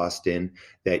get lost in,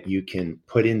 that you can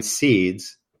put in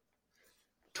seeds,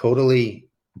 totally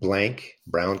blank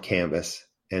brown canvas,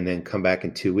 and then come back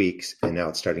in 2 weeks and now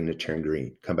it's starting to turn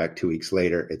green. Come back 2 weeks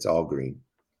later, it's all green.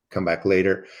 Come back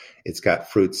later, it's got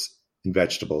fruits and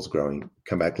vegetables growing.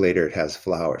 Come back later, it has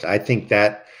flowers. I think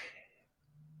that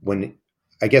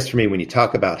I guess for me, when you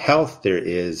talk about health, there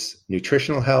is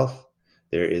nutritional health,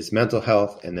 there is mental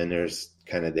health, and then there's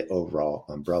kind of the overall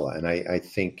umbrella. And I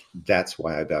think that's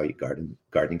why I value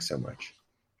gardening so much.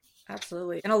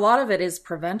 Absolutely. And a lot of it is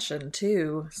prevention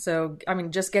too. So, I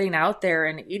mean, just getting out there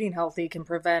and eating healthy can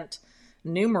prevent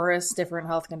numerous different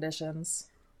health conditions.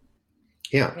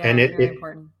 Yeah. And very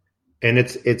important. And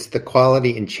it's the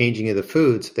quality and changing of the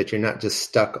foods that you're not just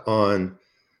stuck on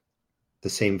the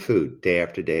same food day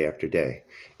after day after day.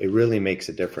 It really makes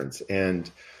a difference. And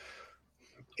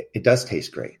it does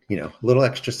taste great. A little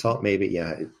extra salt, maybe. Yeah,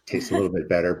 it tastes a little bit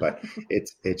better, but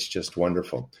it's just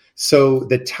wonderful. So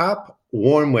the top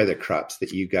warm weather crops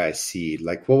that you guys seed,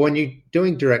 when you're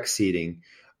doing direct seeding,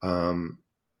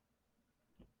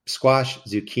 squash,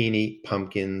 zucchini,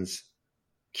 pumpkins,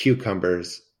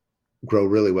 cucumbers grow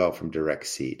really well from direct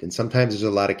seed. And sometimes there's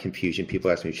a lot of confusion. People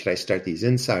ask me, should I start these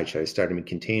inside? Should I start them in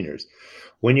containers?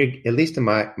 When you're, at least in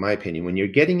my opinion, when you're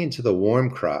getting into the warm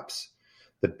crops,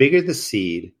 the bigger the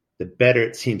seed, the better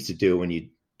it seems to do when you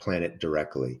plant it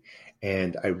directly.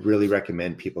 And I really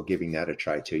recommend people giving that a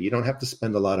try too. You don't have to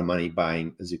spend a lot of money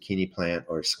buying a zucchini plant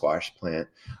or a squash plant.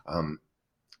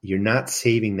 You're not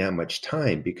saving that much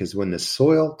time because when the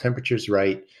soil temperature is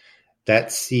right,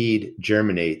 that seed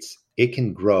germinates. It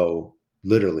can grow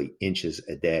literally inches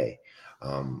a day.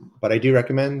 But I do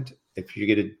recommend, if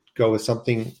you're going to go with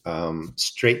something,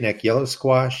 straight neck yellow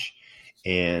squash,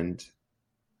 and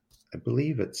I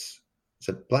believe is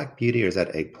it Black Beauty or is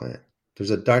that eggplant?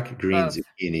 There's a dark green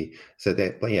zucchini. So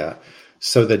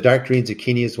the dark green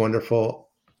zucchini is wonderful.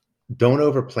 Don't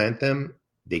overplant them.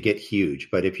 They get huge.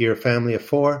 But if you're a family of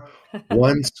 4,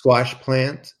 one squash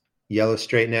plant, yellow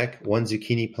straight neck, one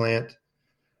zucchini plant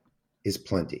is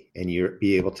plenty. And you'll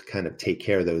be able to kind of take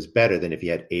care of those better than if you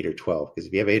had 8 or 12. Because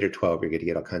if you have 8 or 12, you're going to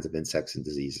get all kinds of insects and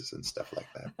diseases and stuff like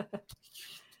that.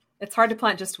 It's hard to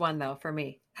plant just one, though, for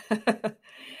me.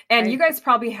 And you guys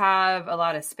probably have a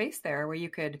lot of space there where you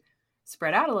could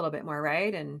spread out a little bit more,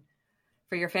 right? And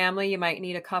for your family, you might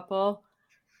need a couple,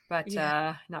 but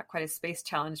not quite as space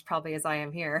challenged probably as I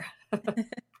am here.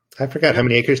 I forgot, how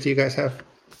many acres do you guys have?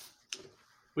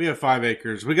 We have 5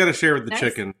 acres. We got to share with the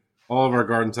chicken. All of our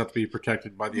gardens have to be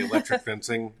protected by the electric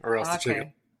fencing, or else the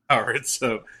chicken power it.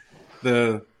 So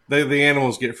the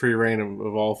animals get free reign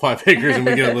of all 5 acres, and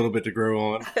we get a little bit to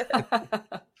grow on.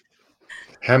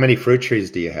 How many fruit trees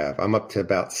do you have? I'm up to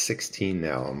about 16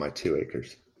 now on my 2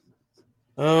 acres.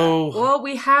 Oh. Well,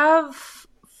 we have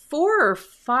 4 or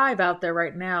 5 out there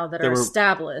right now that are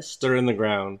established. They're in the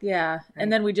ground. Yeah. Right.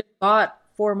 And then we just bought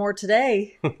 4 more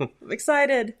today. I'm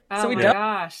excited. Oh my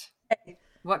gosh.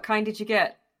 What kind did you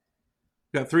get?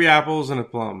 Got 3 apples and a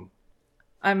plum.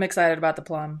 I'm excited about the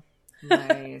plum.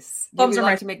 Nice. Plums are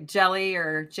like to make jelly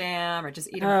or jam or just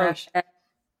eat them fresh?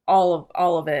 All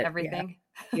of it. Everything?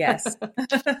 Yeah. Yes.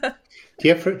 Do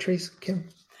you have fruit trees, Kim?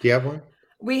 Do you have one?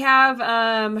 We have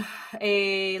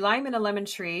a lime and a lemon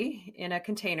tree in a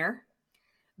container.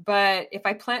 But if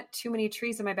I plant too many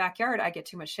trees in my backyard, I get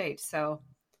too much shade. So,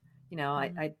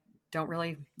 I don't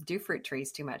really do fruit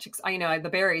trees too much. The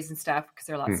berries and stuff because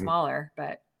they're a lot smaller,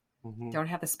 but don't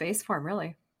have the space for them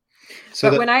really.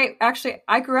 So when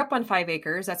I grew up on 5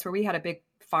 acres, that's where we had a big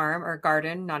farm or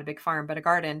garden, not a big farm, but a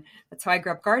garden. That's how I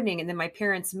grew up gardening. And then my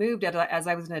parents moved as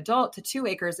I was an adult to 2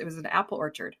 acres. It was an apple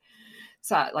orchard.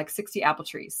 So like 60 apple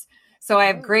trees. So I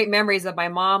have great memories of my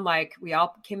mom. Like we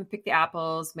all came and picked the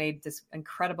apples, made this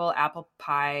incredible apple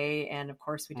pie. And of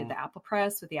course we did the apple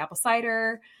press with the apple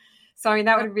cider. So,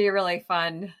 that would be really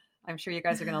fun. I'm sure you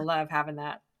guys are going to love having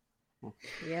that.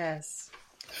 Yes.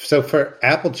 So for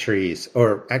apple trees,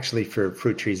 or actually for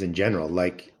fruit trees in general,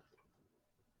 let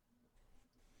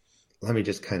me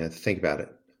just kind of think about it.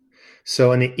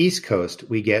 So on the East Coast,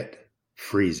 we get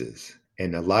freezes,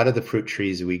 and a lot of the fruit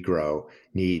trees we grow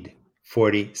need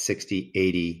 40, 60,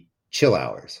 80 chill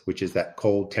hours, which is that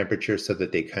cold temperature so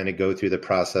that they kind of go through the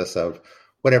process of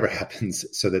whatever happens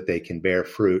so that they can bear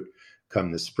fruit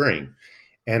come the spring.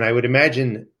 And I would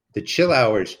imagine the chill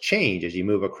hours change as you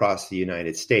move across the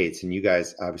United States. And you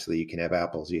guys, obviously, you can have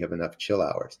apples. You have enough chill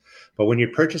hours. But when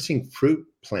you're purchasing fruit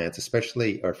plants,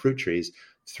 or fruit trees,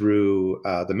 through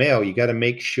the mail, you got to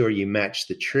make sure you match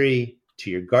the tree to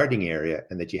your gardening area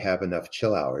and that you have enough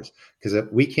chill hours, because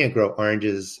we can't grow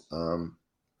oranges,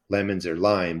 lemons, or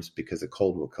limes because the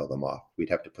cold will kill them off. We'd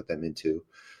have to put them into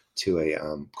a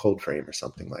cold frame or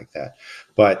something like that.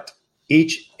 But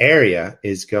each area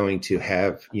is going to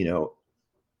have,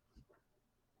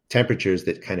 temperatures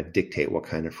that kind of dictate what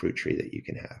kind of fruit tree that you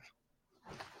can have.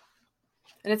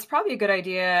 And it's probably a good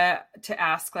idea to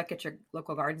ask, like, at your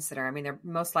local garden center. I mean, they're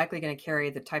most likely going to carry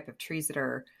the type of trees that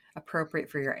are appropriate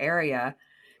for your area,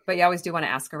 but you always do want to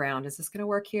ask around, is this going to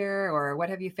work here? Or what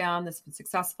have you found that's been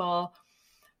successful?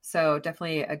 So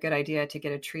definitely a good idea to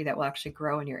get a tree that will actually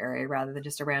grow in your area rather than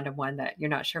just a random one that you're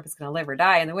not sure if it's going to live or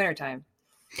die in the wintertime.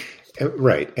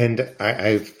 Right. And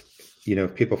I've,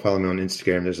 if people follow me on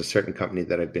Instagram, there's a certain company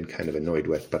that I've been kind of annoyed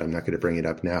with, but I'm not going to bring it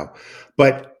up now.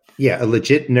 But yeah, a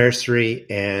legit nursery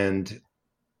and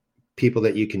people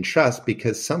that you can trust,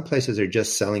 because some places are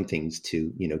just selling things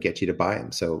to, get you to buy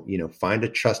them. So, find a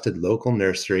trusted local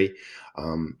nursery,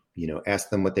 ask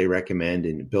them what they recommend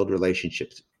and build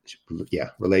relationships. Yeah,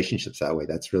 relationships that way.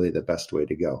 That's really the best way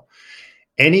to go.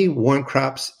 Any warm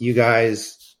crops you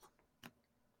guys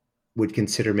would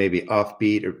consider maybe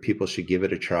offbeat, or people should give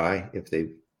it a try if they,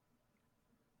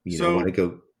 want to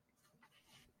go?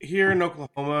 Here in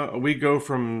Oklahoma, we go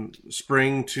from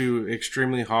spring to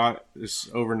extremely hot this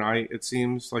overnight. It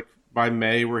seems like by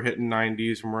May we're hitting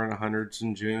 90s and we're in the hundreds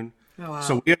in June. Oh, wow.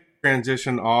 So we have to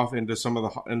transition off into some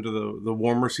of the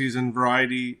warmer season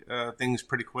variety things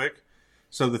pretty quick.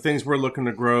 So the things we're looking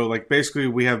to grow, like basically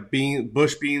we have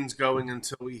bush beans going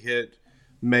until we hit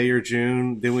May or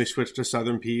June. Then we switch to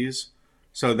southern peas.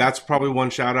 So that's probably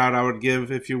one shout out I would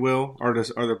give, if you will, are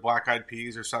the black-eyed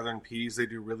peas or southern peas. They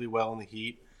do really well in the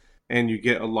heat, and you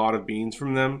get a lot of beans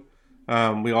from them.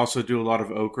 We also do a lot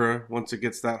of okra once it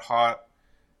gets that hot.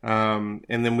 And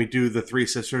then we do the Three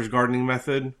Sisters gardening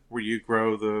method, where you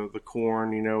grow the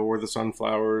corn, or the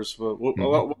sunflowers. A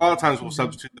lot of times we'll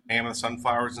substitute the ham and the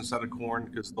sunflowers instead of corn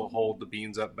because they'll hold the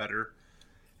beans up better.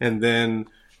 And then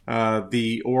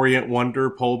the Orient Wonder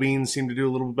pole beans seem to do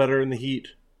a little better in the heat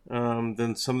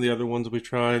than some of the other ones we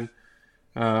tried.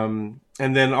 And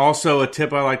then also a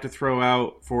tip I like to throw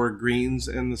out for greens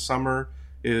in the summer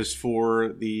is for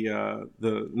the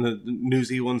New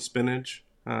Zealand spinach.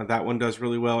 That one does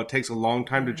really well. It takes a long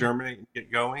time to germinate and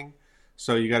get going,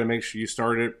 so you got to make sure you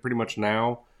start it pretty much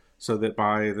now, so that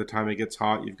by the time it gets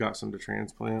hot, you've got some to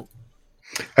transplant.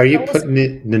 Are you putting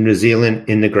the New Zealand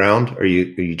in the ground, or are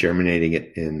you germinating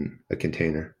it in a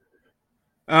container?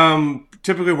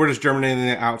 Typically, we're just germinating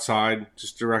it outside,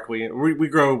 just directly. We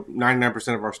grow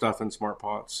 99% of our stuff in smart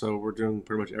pots, so we're doing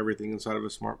pretty much everything inside of a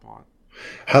smart pot.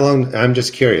 How long? I'm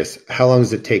just curious. How long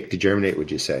does it take to germinate,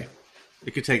 would you say?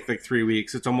 It could take like 3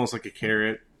 weeks. It's almost like a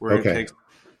carrot, where it takes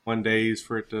 1 day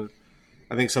for it to,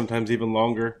 I think sometimes even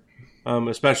longer,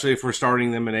 especially if we're starting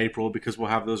them in April, because we'll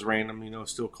have those random,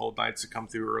 still cold nights that come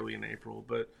through early in April.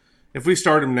 But if we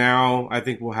start them now, I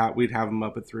think we'd have them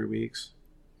up at 3 weeks.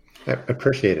 I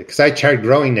appreciate it, because I tried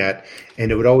growing that,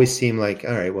 and it would always seem like,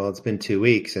 all right, well, it's been 2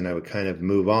 weeks, and I would kind of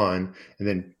move on and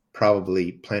then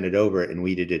probably planted over it and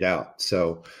weeded it out.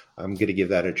 So I'm going to give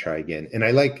that a try again. And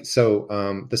I like,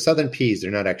 the southern peas,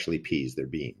 they're not actually peas, they're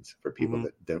beans, for people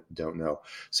that don't know.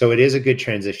 So it is a good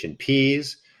transition.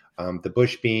 Peas, the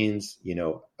bush beans,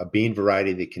 a bean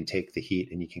variety that can take the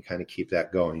heat, and you can kind of keep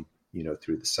that going,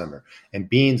 through the summer. And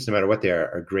beans, no matter what they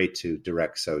are great to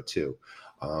direct sow too.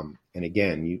 And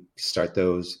again, you start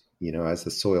those, as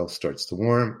the soil starts to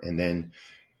warm, and then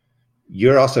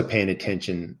you're also paying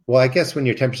attention. Well, I guess when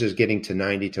your temperature is getting to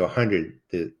 90 to 100,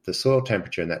 the soil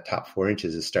temperature in that top 4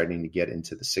 inches is starting to get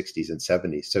into the 60s and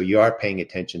 70s. So you are paying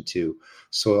attention to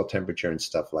soil temperature and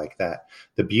stuff like that.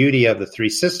 The beauty of the Three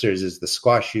Sisters is the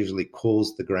squash usually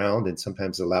cools the ground and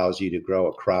sometimes allows you to grow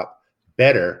a crop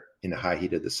better in the high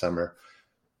heat of the summer,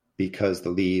 because the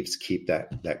leaves keep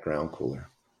that ground cooler.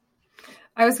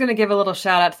 I was going to give a little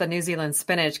shout out to the New Zealand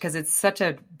spinach, because it's such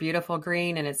a beautiful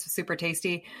green and it's super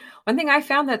tasty. One thing I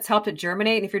found that's helped it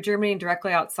germinate, and if you're germinating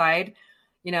directly outside,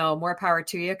 more power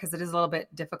to you, because it is a little bit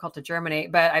difficult to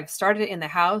germinate, but I've started it in the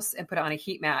house and put it on a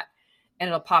heat mat and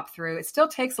it'll pop through. It still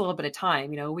takes a little bit of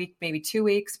time, a week, maybe 2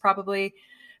 weeks probably.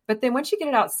 But then once you get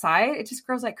it outside, it just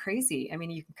grows like crazy. I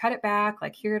mean, you can cut it back,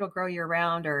 like here it'll grow year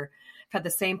round, or I've had the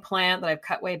same plant that I've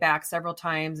cut way back several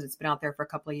times and it's been out there for a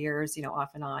couple of years,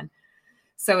 off and on.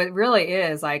 So it really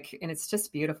is and it's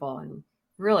just beautiful and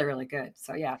really, really good.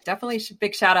 So yeah, definitely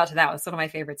big shout out to that. It's one of my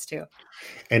favorites too.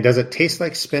 And does it taste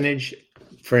like spinach?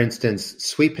 For instance,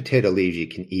 sweet potato leaves you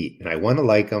can eat, and I want to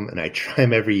like them, and I try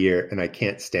them every year, and I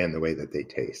can't stand the way that they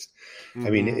taste. I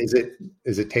mean, is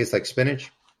it taste like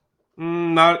spinach?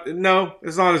 No,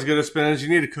 it's not as good as spinach. You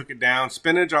need to cook it down.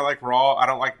 Spinach, I like raw. I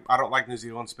don't like New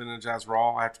Zealand spinach as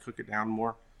raw. I have to cook it down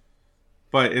more.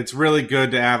 But it's really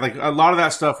good to add. Like a lot of that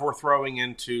stuff we're throwing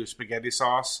into spaghetti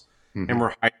sauce, and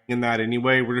we're hiding in that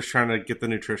anyway. We're just trying to get the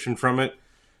nutrition from it.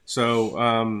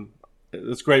 So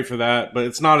it's great for that, but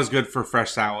it's not as good for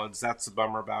fresh salads. That's the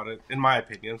bummer about it, in my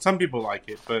opinion. Some people like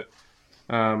it, but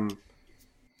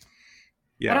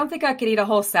yeah. I don't think I could eat a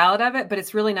whole salad of it, but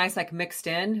it's really nice, like mixed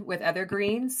in with other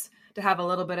greens to have a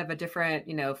little bit of a different,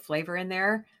 flavor in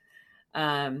there.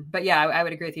 But yeah, I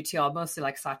would agree with you too. I'll mostly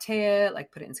like saute it,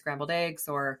 like put it in scrambled eggs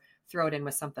or throw it in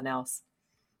with something else.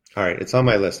 All right. It's on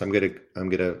my list. I'm going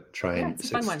to try and it's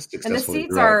a fun one. successfully And the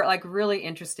seeds grow. are like really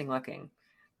interesting looking.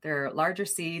 They're larger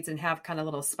seeds and have kind of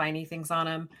little spiny things on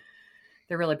them.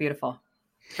 They're really beautiful.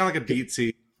 Kind of like a beet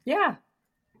seed. Yeah.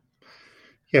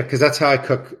 Yeah, because that's how I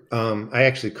cook. I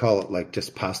actually call it like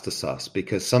just pasta sauce,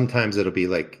 because sometimes it'll be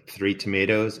like 3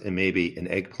 tomatoes and maybe an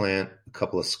eggplant, a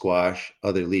couple of squash,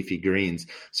 other leafy greens.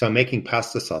 So I'm making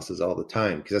pasta sauces all the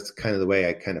time because that's kind of the way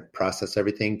I kind of process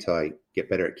everything till I get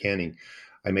better at canning.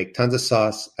 I make tons of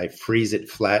sauce. I freeze it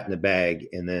flat in a bag,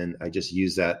 and then I just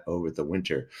use that over the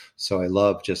winter. So I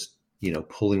love just,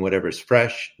 pulling whatever's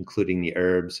fresh, including the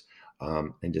herbs,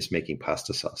 and just making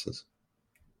pasta sauces.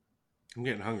 I'm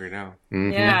getting hungry now.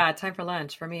 Mm-hmm. Yeah, time for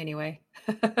lunch for me anyway.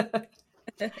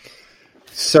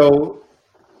 So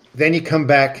then you come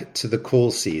back to the cool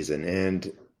season.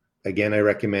 And again, I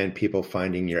recommend people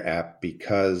finding your app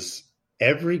because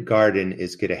every garden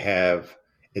is going to have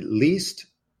at least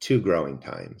 2 growing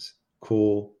times,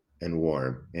 cool and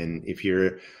warm. And if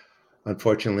you're,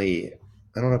 unfortunately,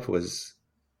 I don't know if it was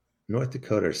North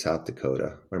Dakota or South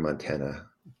Dakota or Montana,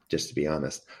 just to be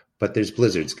honest, but there's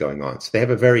blizzards going on. So they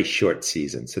have a very short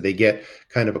season. So they get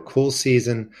kind of a cool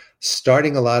season.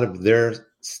 Starting a lot of their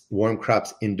warm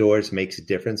crops indoors makes a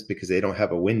difference because they don't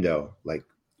have a window like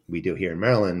we do here in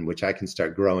Maryland, which I can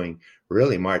start growing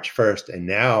really March 1st. And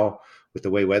now with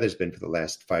the way weather's been for the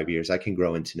last 5 years, I can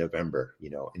grow into November,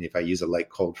 and if I use a light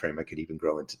cold frame, I could even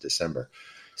grow into December.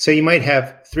 So you might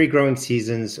have 3 growing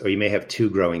seasons, or you may have 2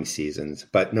 growing seasons,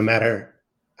 but no matter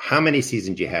how many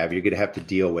seasons you have, you're going to have to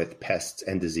deal with pests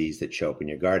and disease that show up in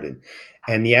your garden.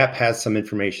 And the app has some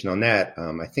information on that.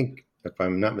 I think, if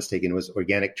I'm not mistaken, it was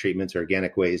organic treatments or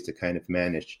organic ways to kind of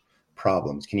manage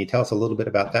problems. Can you tell us a little bit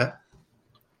about that?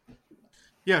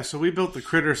 Yeah, so we built the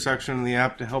critter section in the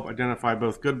app to help identify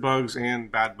both good bugs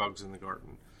and bad bugs in the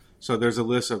garden. So there's a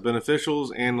list of beneficials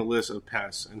and a list of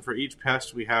pests. And for each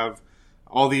pest, we have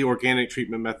all the organic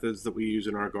treatment methods that we use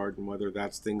in our garden, whether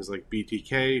that's things like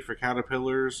BTK for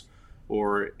caterpillars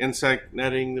or insect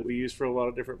netting that we use for a lot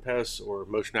of different pests, or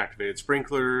motion activated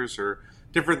sprinklers or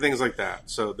different things like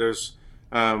that. So there's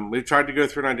we've tried to go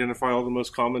through and identify all the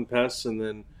most common pests, and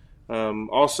then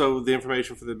also the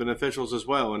information for the beneficials as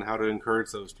well, and how to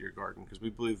encourage those to your garden, because we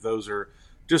believe those are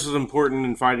just as important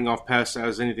in fighting off pests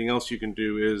as anything else you can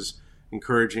do is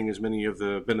encouraging as many of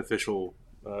the beneficial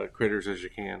critters as you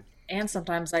can. And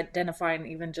sometimes identifying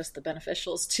even just the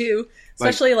beneficials too,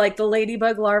 especially like the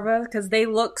ladybug larvae, because they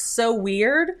look so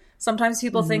weird. Sometimes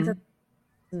people think that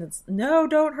no,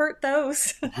 don't hurt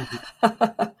those.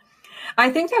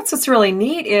 I think that's what's really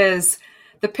neat is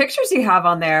the pictures you have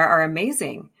on there are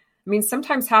amazing. I mean,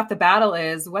 sometimes half the battle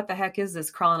is what the heck is this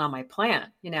crawling on my plant,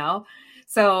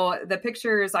 So the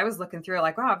pictures, I was looking through it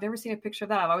like, wow, I've never seen a picture of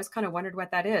that. I've always kind of wondered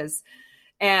what that is.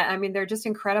 And I mean, they're just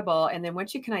incredible. And then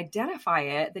once you can identify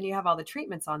it, then you have all the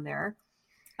treatments on there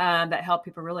that help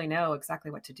people really know exactly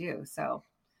what to do. So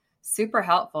super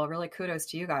helpful. Really kudos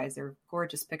to you guys. They're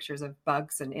gorgeous pictures of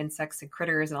bugs and insects and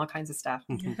critters and all kinds of stuff.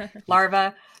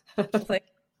 Larvae.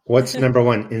 What's number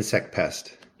 1 insect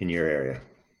pest in your area?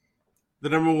 The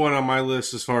number 1 on my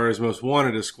list as far as most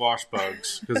wanted is squash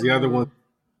bugs, because the other ones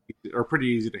are pretty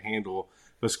easy to handle.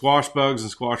 The squash bugs and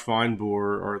squash vine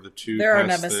borer are the 2 They're our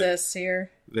pests nemesis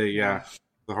here. The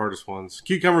hardest ones.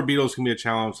 Cucumber beetles can be a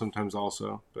challenge sometimes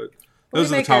also, but those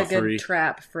we are the top make a 3. good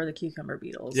trap for the cucumber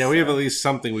beetles. Yeah, we have at least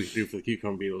something we can do for the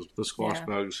cucumber beetles, but the squash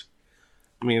bugs,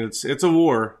 I mean, it's a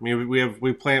war. I mean,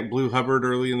 we plant blue Hubbard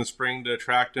early in the spring to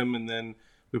attract them, and then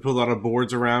we put a lot of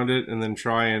boards around it, and then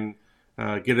try and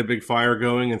get a big fire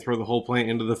going and throw the whole plant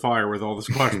into the fire with all the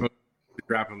squash bugs to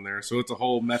trap them there. So it's a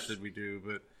whole method we do,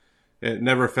 but it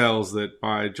never fails that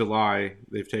by July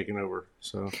they've taken over.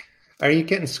 So, are you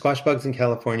getting squash bugs in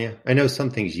California? I know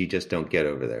some things you just don't get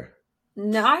over there.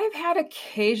 No, I've had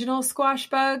occasional squash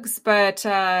bugs, but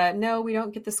no, we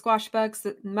don't get the squash bugs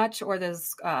that much, or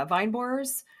those vine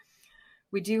borers.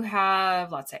 We do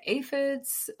have lots of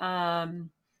aphids.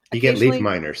 You get leaf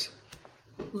miners.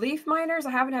 Leaf miners,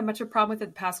 I haven't had much of a problem with it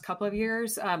the past couple of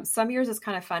years. Some years it's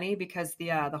kind of funny because the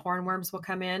hornworms will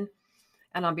come in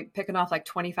and I'll be picking off like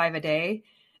 25 a day.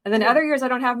 And then other years I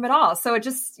don't have them at all. So it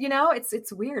just,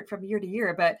 it's weird from year to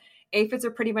year, but aphids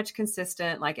are pretty much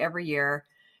consistent like every year.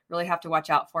 Really have to watch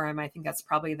out for them. I think that's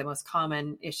probably the most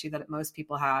common issue that most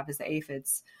people have is the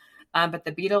aphids. But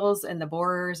the beetles and the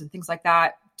borers and things like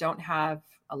that don't have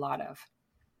a lot of.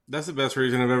 That's the best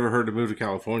reason I've ever heard to move to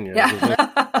California.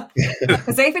 Yeah.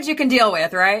 Because aphids you can deal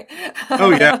with, right?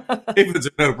 Oh, yeah. Aphids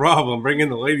are no problem. Bring in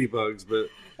the ladybugs, but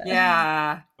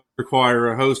yeah,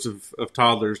 require a host of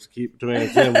toddlers to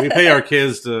manage them. We pay our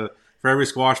kids for every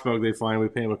squash bug they find, we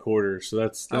pay them $0.25. So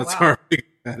that's wow. our big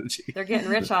strategy. They're getting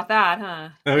rich off that, huh?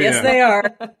 Oh, yes, yeah. they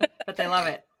are. But they love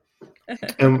it.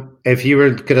 If you were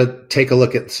going to take a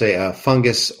look at, say,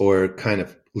 fungus or kind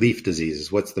of leaf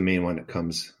diseases, what's the main one that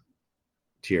comes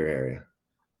to your area?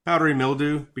 Powdery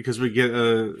mildew, because we get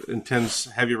intense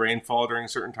heavy rainfall during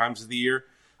certain times of the year.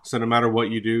 So no matter what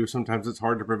you do, sometimes it's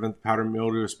hard to prevent the powdery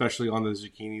mildew, especially on the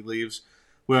zucchini leaves.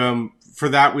 For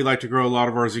that, we like to grow a lot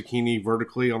of our zucchini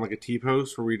vertically on like a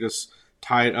T-post, where we just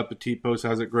tie it up the T-post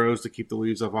as it grows to keep the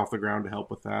leaves up off the ground to help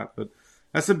with that. But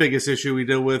that's the biggest issue we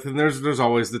deal with. And there's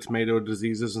always the tomato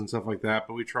diseases and stuff like that,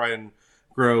 but we try and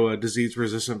grow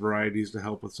disease-resistant varieties to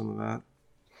help with some of that.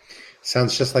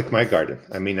 Sounds just like my garden.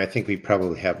 I mean, I think we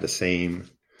probably have the same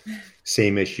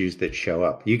issues that show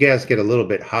up. You guys get a little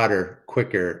bit hotter,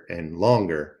 quicker, and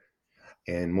longer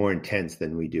and more intense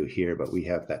than we do here, but we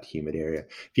have that humid area.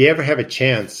 If you ever have a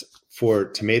chance for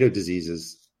tomato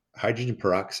diseases, hydrogen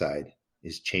peroxide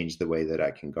has changed the way that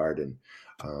I can garden.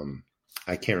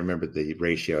 I can't remember the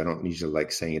ratio. I don't usually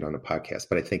like saying it on a podcast,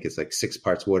 but I think it's like 6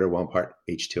 parts water, 1 part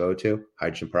H2O2,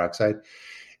 hydrogen peroxide.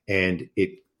 And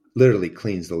it literally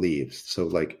cleans the leaves. So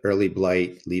like early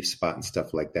blight, leaf spot and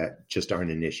stuff like that just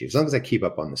aren't an issue, as long as I keep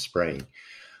up on the spraying.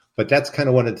 But that's kind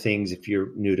of one of the things, if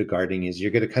you're new to gardening, is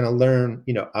you're going to kind of learn,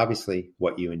 obviously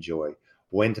what you enjoy,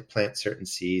 when to plant certain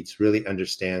seeds, really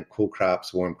understand cool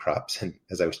crops, warm crops, and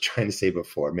as I was trying to say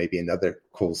before, maybe another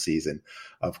cool season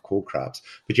of cool crops.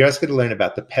 But you're also going to learn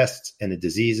about the pests and the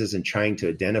diseases and trying to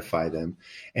identify them.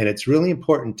 And it's really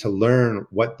important to learn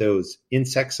what those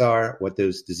insects are, what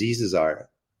those diseases are,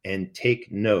 and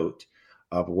take note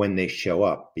of when they show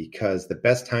up, because the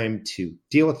best time to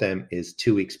deal with them is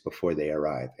 2 weeks before they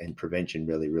arrive. And prevention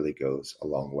really, really goes a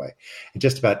long way. And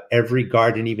just about every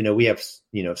garden, even though we have,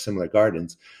 similar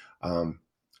gardens,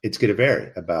 it's going to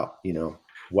vary about,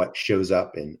 what shows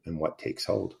up and what takes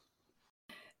hold.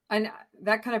 And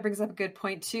that kind of brings up a good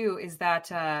point too, is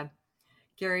that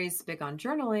Gary's big on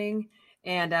journaling.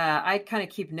 And I kind of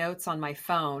keep notes on my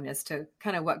phone as to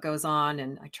kind of what goes on.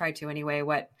 And I try to anyway,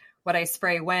 what I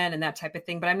spray when and that type of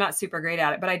thing, but I'm not super great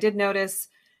at it. But I did notice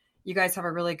you guys have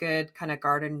a really good kind of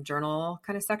garden journal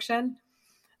kind of section.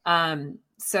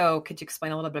 So could you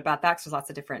explain a little bit about that? Because there's lots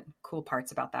of different cool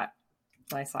parts about that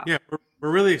I saw. Yeah,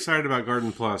 we're really excited about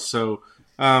Garden Plus. So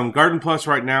Garden Plus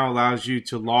right now allows you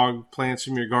to log plants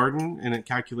from your garden, and it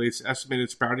calculates estimated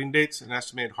sprouting dates and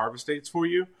estimated harvest dates for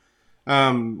you.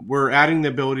 We're adding the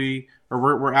ability, or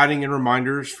we're adding in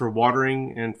reminders for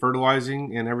watering and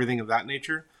fertilizing and everything of that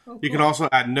nature. Oh, cool. You can also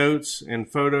add notes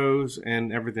and photos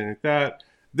and everything like that.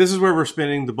 This is where we're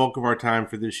spending the bulk of our time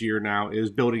for this year now,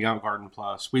 is building out Garden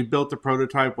Plus. We built the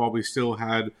prototype while we still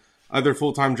had other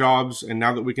full-time jobs, and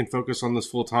now that we can focus on this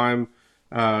full-time,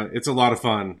 it's a lot of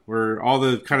fun. We're all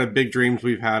the kind of big dreams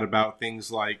we've had about things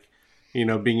like,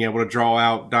 being able to draw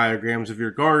out diagrams of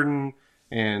your garden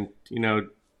and,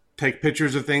 take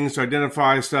pictures of things to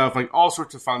identify stuff, like all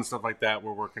sorts of fun stuff like that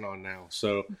we're working on now.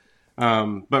 So,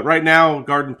 but right now,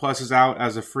 Garden Plus is out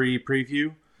as a free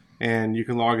preview, and you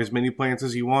can log as many plants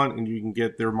as you want, and you can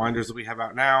get the reminders that we have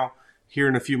out now. Here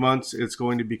in a few months, it's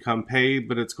going to become paid,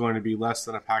 but it's going to be less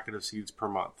than a packet of seeds per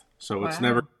month. So It's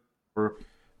never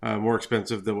more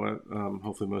expensive than what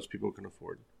hopefully most people can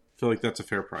afford. I feel like that's a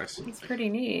fair price. It's pretty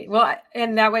neat. Well,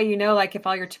 and that way, like if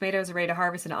all your tomatoes are ready to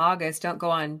harvest in August, don't go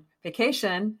on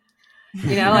vacation.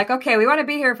 Okay, we want to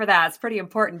be here for that. It's pretty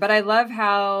important. But I love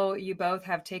how you both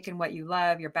have taken what you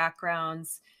love, your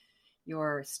backgrounds,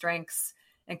 your strengths,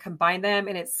 and combined them.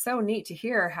 And it's so neat to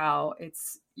hear how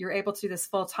you're able to do this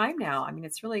full time now. I mean,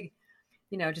 it's really,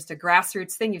 just a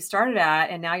grassroots thing you started at,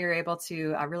 and now you're able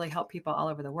to really help people all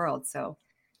over the world. So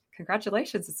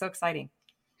congratulations. It's so exciting.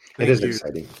 It is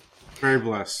exciting. Very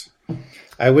blessed.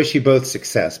 I wish you both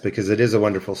success, because it is a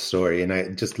wonderful story. And I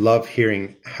just love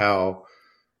hearing how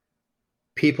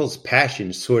people's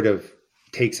passion sort of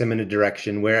takes them in a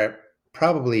direction where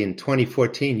probably in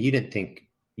 2014, you didn't think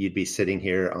you'd be sitting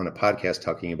here on a podcast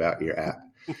talking about your app,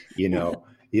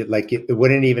 It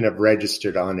wouldn't even have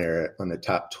registered on there on the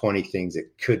top 20 things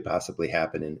that could possibly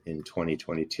happen in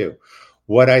 2022.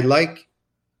 What I like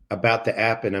about the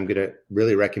app, and I'm going to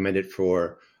really recommend it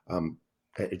for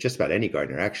just about any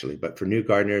gardener actually, but for new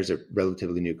gardeners or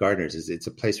relatively new gardeners, is it's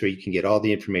a place where you can get all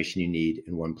the information you need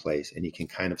in one place, and you can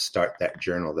kind of start that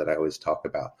journal that I always talk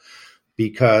about.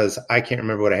 Because I can't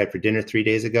remember what I had for dinner 3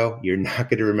 days ago. You're not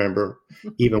going to remember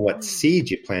even what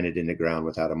seeds you planted in the ground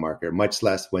without a marker, much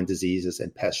less when diseases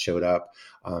and pests showed up.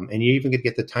 And you even could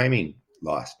get the timing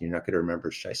lost. You're not going to remember,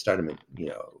 should I start them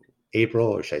in April,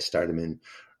 or should I start them in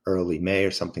early May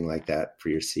or something like that for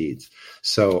your seeds?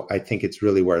 So I think it's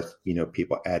really worth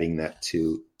people adding that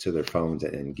to their phones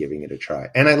and giving it a try.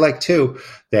 And I like too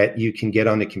that you can get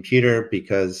on the computer,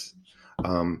 because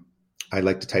I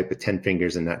like to type with 10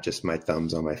 fingers and not just my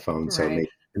thumbs on my phone. Right. So it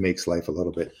makes life a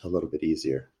little bit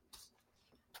easier.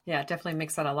 Yeah, it definitely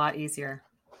makes that a lot easier.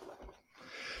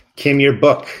 Kim, your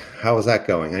book, how was that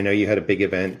going? I know you had a big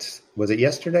event. Was it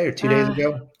yesterday or 2 days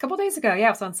ago? A couple days ago. Yeah,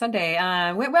 it was on Sunday.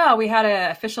 Went well. We had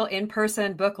an official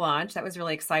in-person book launch. That was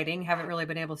really exciting. Haven't really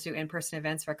been able to do in-person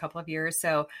events for a couple of years.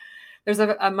 So there's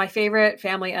my favorite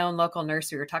family-owned local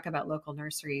nursery. We're talking about local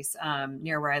nurseries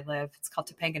near where I live. It's called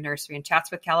Topanga Nursery in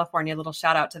Chatsworth, California. A little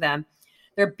shout out to them.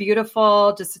 They're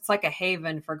beautiful. It's like a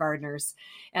haven for gardeners.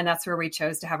 And that's where we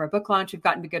chose to have our book launch. We've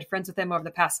gotten to be good friends with them over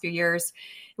the past few years.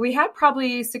 We had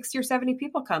probably 60 or 70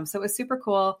 people come. So it was super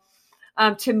cool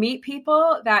to meet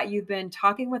people that you've been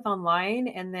talking with online,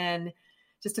 and then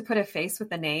just to put a face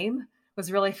with the name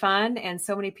was really fun. And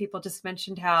so many people just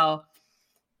mentioned how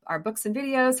our books and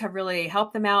videos have really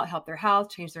helped them out, helped their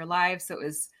health, changed their lives. So it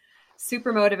was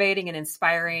super motivating and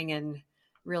inspiring, and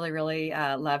really, really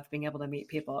loved being able to meet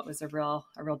people. It was a real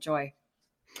joy.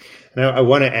 Now, I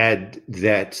want to add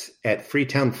that at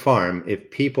Freetown Farm, if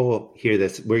people hear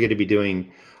this, we're going to be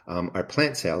doing our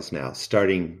plant sales now,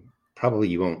 starting probably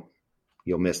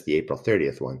you'll miss the April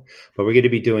 30th one, but we're going to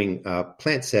be doing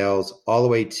plant sales all the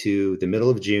way to the middle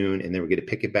of June. And then we're going to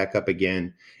pick it back up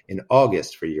again in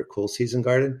August for your cool season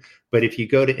garden. But if you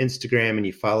go to Instagram and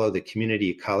you follow the Community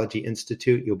Ecology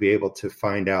Institute, you'll be able to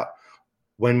find out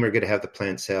when we're going to have the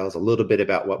plant sales, a little bit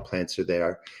about what plants are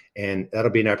there. And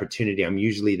that'll be an opportunity. I'm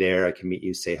usually there. I can meet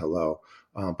you, say hello.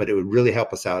 But it would really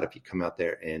help us out if you come out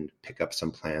there and pick up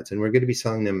some plants. And we're going to be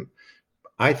selling them,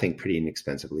 I think, pretty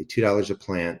inexpensively, $2 a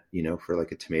plant, for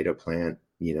like a tomato plant,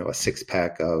 a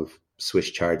 6-pack of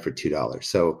Swiss chard for $2.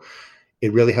 So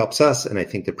it really helps us. And I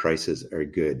think the prices are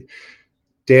good.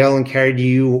 Dale and Carrie, do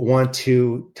you want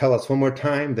to tell us one more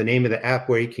time the name of the app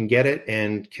where you can get it?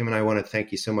 And Kim and I want to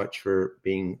thank you so much for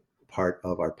being part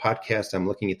of our podcast. I'm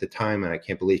looking at the time and I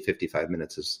can't believe 55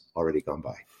 minutes has already gone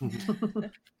by.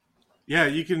 Yeah,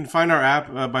 you can find our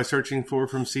app by searching for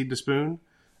From Seed to Spoon.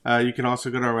 You can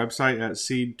also go to our website at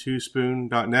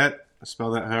seed2spoon.net.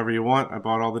 Spell that however you want. I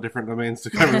bought all the different domains to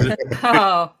cover this.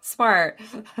 Oh, smart.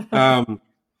 But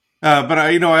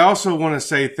I also want to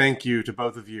say thank you to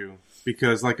both of you,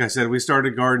 because like I said, we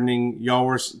started gardening. Y'all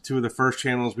were two of the first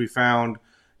channels we found.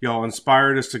 Y'all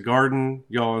inspired us to garden.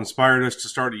 Y'all inspired us to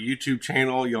start a YouTube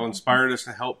channel. Y'all inspired us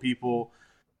to help people.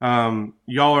 Y'all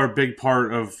are a big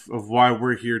part of why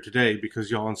we're here today,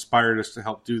 because y'all inspired us to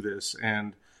help do this.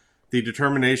 And the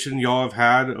determination y'all have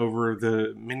had over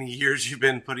the many years you've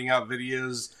been putting out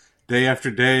videos day after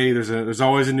day. There's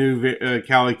always a new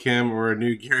Callie Kim or a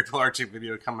new Gary Pilarczyk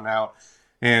video coming out.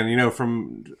 And,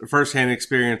 from firsthand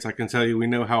experience, I can tell you, we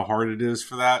know how hard it is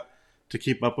for that, to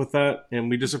keep up with that.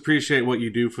 And we just appreciate what you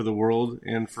do for the world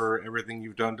and for everything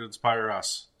you've done to inspire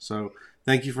us. So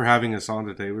thank you for having us on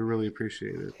today. We really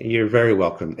appreciate it. You're very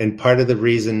welcome. And part of the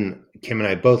reason Kim and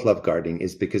I both love gardening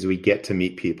is because we get to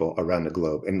meet people around the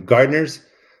globe. And gardeners,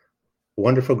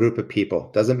 wonderful group of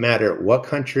people. Doesn't matter what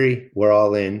country we're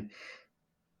all in.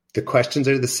 The questions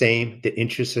are the same. The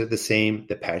interests are the same.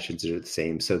 The passions are the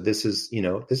same. So this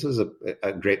was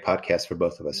a great podcast for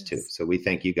both of us too. So we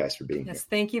thank you guys for being here. Yes,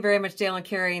 thank you very much, Dale and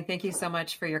Carrie. And thank you so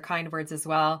much for your kind words as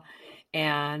well.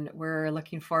 And I'm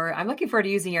looking forward to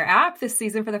using your app this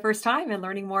season for the first time and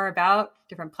learning more about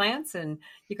different plants. And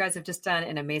you guys have just done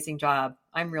an amazing job.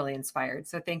 I'm really inspired.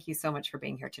 So thank you so much for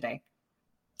being here today.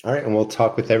 All right. And we'll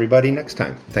talk with everybody next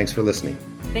time. Thanks for listening.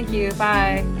 Thank you.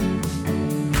 Bye.